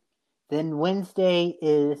 Then Wednesday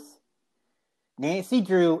is Nancy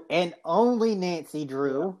Drew, and only Nancy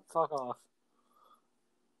Drew. Yeah, fuck off.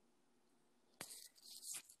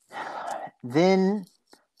 Then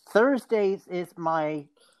Thursdays is my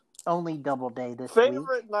only double day this week.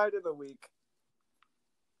 Favorite night of the week.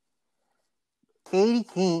 Katie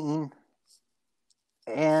Keene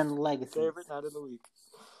and Legacy. Favorite night of the week.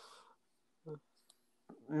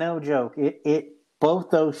 No joke. It both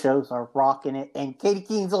those shows are rocking it, and Katie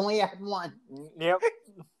Keene's only had one. Yep.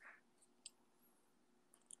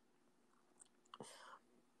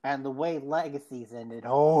 And the way Legacy's ended.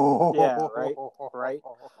 Oh. Yeah, right.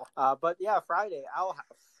 But yeah, Friday, Owl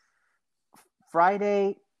House.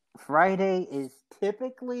 Friday is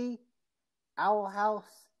typically Owl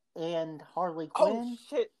House and Harley Quinn. Oh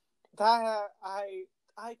shit!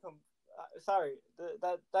 Sorry.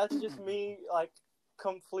 That's just me, like,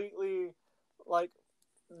 completely, like,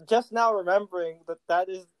 just now remembering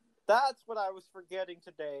that's what I was forgetting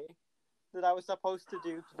today, that I was supposed to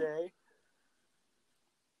do today.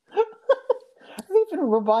 I even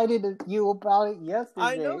reminded you about it yesterday.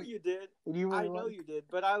 I know you did.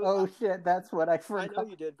 But I was. Oh shit, that's what I forgot. I know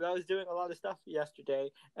you did, but I was doing a lot of stuff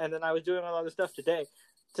yesterday, and then I was doing a lot of stuff today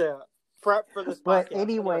to prep for this podcast. But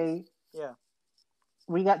anyway, yeah,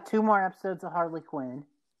 we got 2 more episodes of Harley Quinn,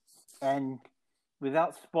 and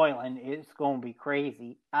without spoiling, it's going to be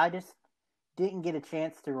crazy. I just didn't get a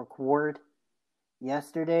chance to record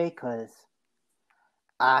yesterday because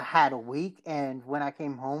I had a week, and when I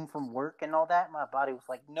came home from work and all that, my body was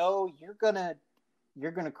like, "No, you're gonna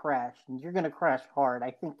crash, and you're gonna crash hard."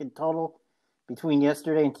 I think in total, between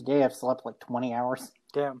yesterday and today, I've slept like 20 hours.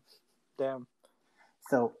 Damn.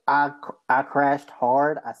 So I crashed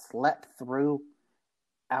hard. I slept through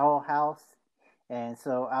Owl House, and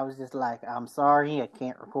so I was just like, "I'm sorry, I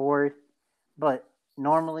can't record." But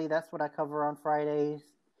normally, that's what I cover on Fridays,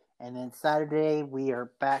 and then Saturday we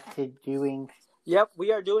are back to doing. Yep,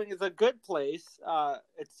 we are doing The Good Place.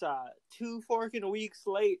 It's 2 fucking weeks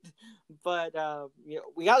late, but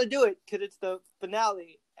we got to do it because it's the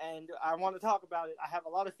finale, and I want to talk about it. I have a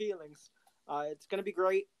lot of feelings. It's gonna be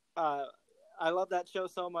great. I love that show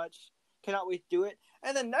so much. Cannot wait to do it.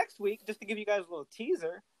 And then next week, just to give you guys a little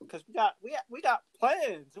teaser, because we got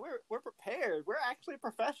plans. We're prepared. We're actually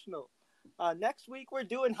professional. Next week we're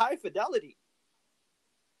doing High Fidelity.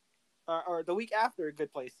 Or the week after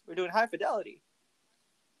Good Place, we're doing High Fidelity.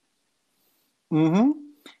 Mm-hmm.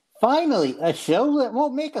 Finally, a show that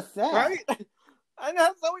won't make us sad. Right? And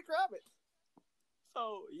that's Zoe Kravitz.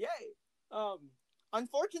 So, yay.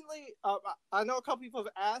 Unfortunately, I know a couple people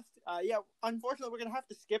have asked. Unfortunately, we're going to have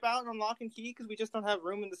to skip out on Lock and Key because we just don't have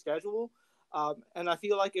room in the schedule. And I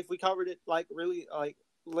feel like if we covered it, like, really, like,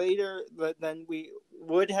 later than we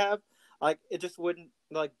would have, like, it just wouldn't,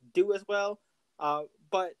 like, do as well.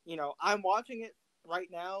 But, I'm watching it right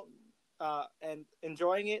now. And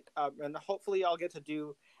enjoying it, and hopefully I'll get to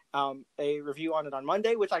do a review on it on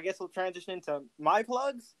Monday, which I guess will transition into my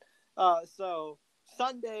plugs. So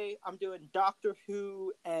Sunday I'm doing Doctor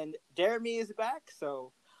Who, and Jeremy is back,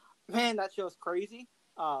 so man, that show's crazy.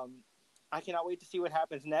 I cannot wait to see what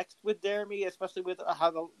happens next with Jeremy, especially with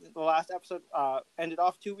how the last episode ended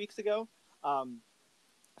off 2 weeks ago.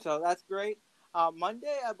 So that's great.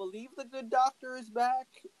 Monday, I believe the Good Doctor is back.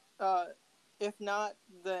 If not,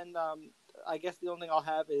 then I guess the only thing I'll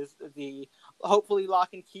have is the hopefully Lock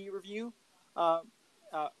and Key review,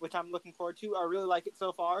 which I'm looking forward to. I really like it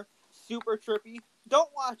so far. Super trippy. Don't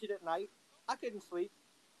watch it at night. I couldn't sleep.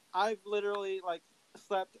 I've literally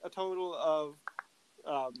slept a total of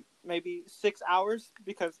maybe 6 hours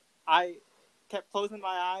because I kept closing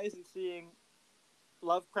my eyes and seeing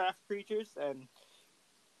Lovecraft creatures, and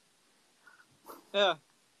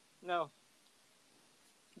no,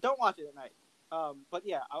 don't watch it at night. But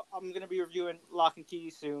yeah, I'm gonna be reviewing Lock and Key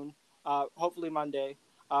soon. Hopefully Monday.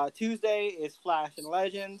 Tuesday is Flash and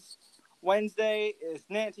Legends. Wednesday is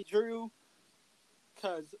Nancy Drew.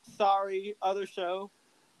 Cause sorry, other show.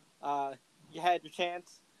 You had your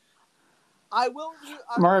chance. I will review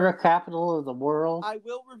Murder Capital of the World. I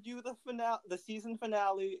will review the season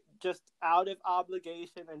finale just out of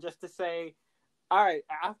obligation and just to say, all right,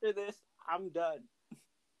 after this, I'm done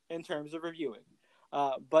in terms of reviewing.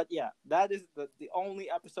 But yeah, that is the only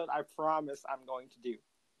episode I promise I'm going to do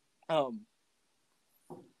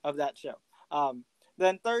of that show.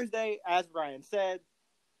 Then Thursday, as Bryan said,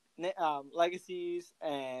 Legacies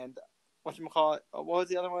and whatchamacallit, what was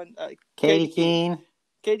the other one? Katie Keene.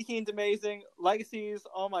 Katie Keene's amazing. Legacies,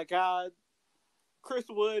 oh my god. Chris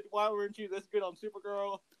Wood, why weren't you this good on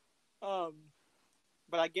Supergirl?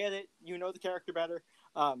 But I get it. You know the character better.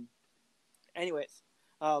 Anyways,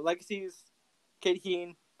 Legacies, Katie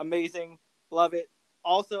Keene, amazing. Love it.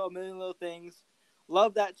 Also, A Million Little Things.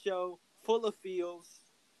 Love that show. Full of feels.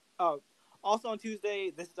 Also on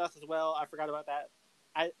Tuesday, This Is Us as well. I forgot about that.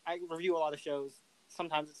 I review a lot of shows.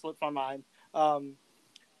 Sometimes it slips my mind.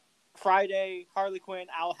 Friday, Harley Quinn,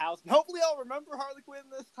 Owl House. And hopefully I'll remember Harley Quinn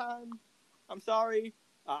this time. I'm sorry.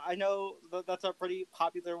 I know that's a pretty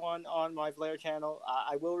popular one on my Vlair channel.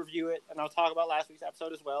 I will review it, and I'll talk about last week's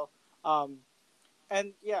episode as well.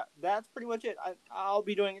 And yeah, that's pretty much it. I'll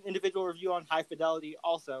be doing an individual review on High Fidelity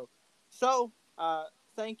also. So,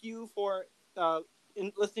 thank you for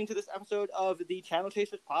listening to this episode of the Channel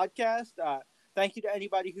Chasers podcast. Thank you to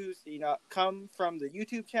anybody who's come from the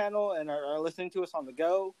YouTube channel and are listening to us on the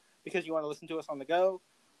go because you want to listen to us on the go.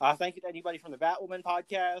 Thank you to anybody from the Batwoman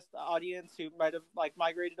podcast audience who might have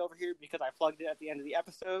migrated over here because I plugged it at the end of the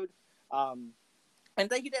episode. And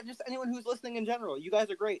thank you to just anyone who's listening in general. You guys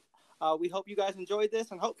are great. We hope you guys enjoyed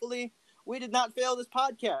this, and hopefully we did not fail this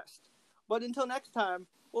podcast. But until next time,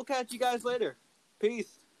 we'll catch you guys later.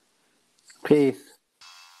 Peace. Peace.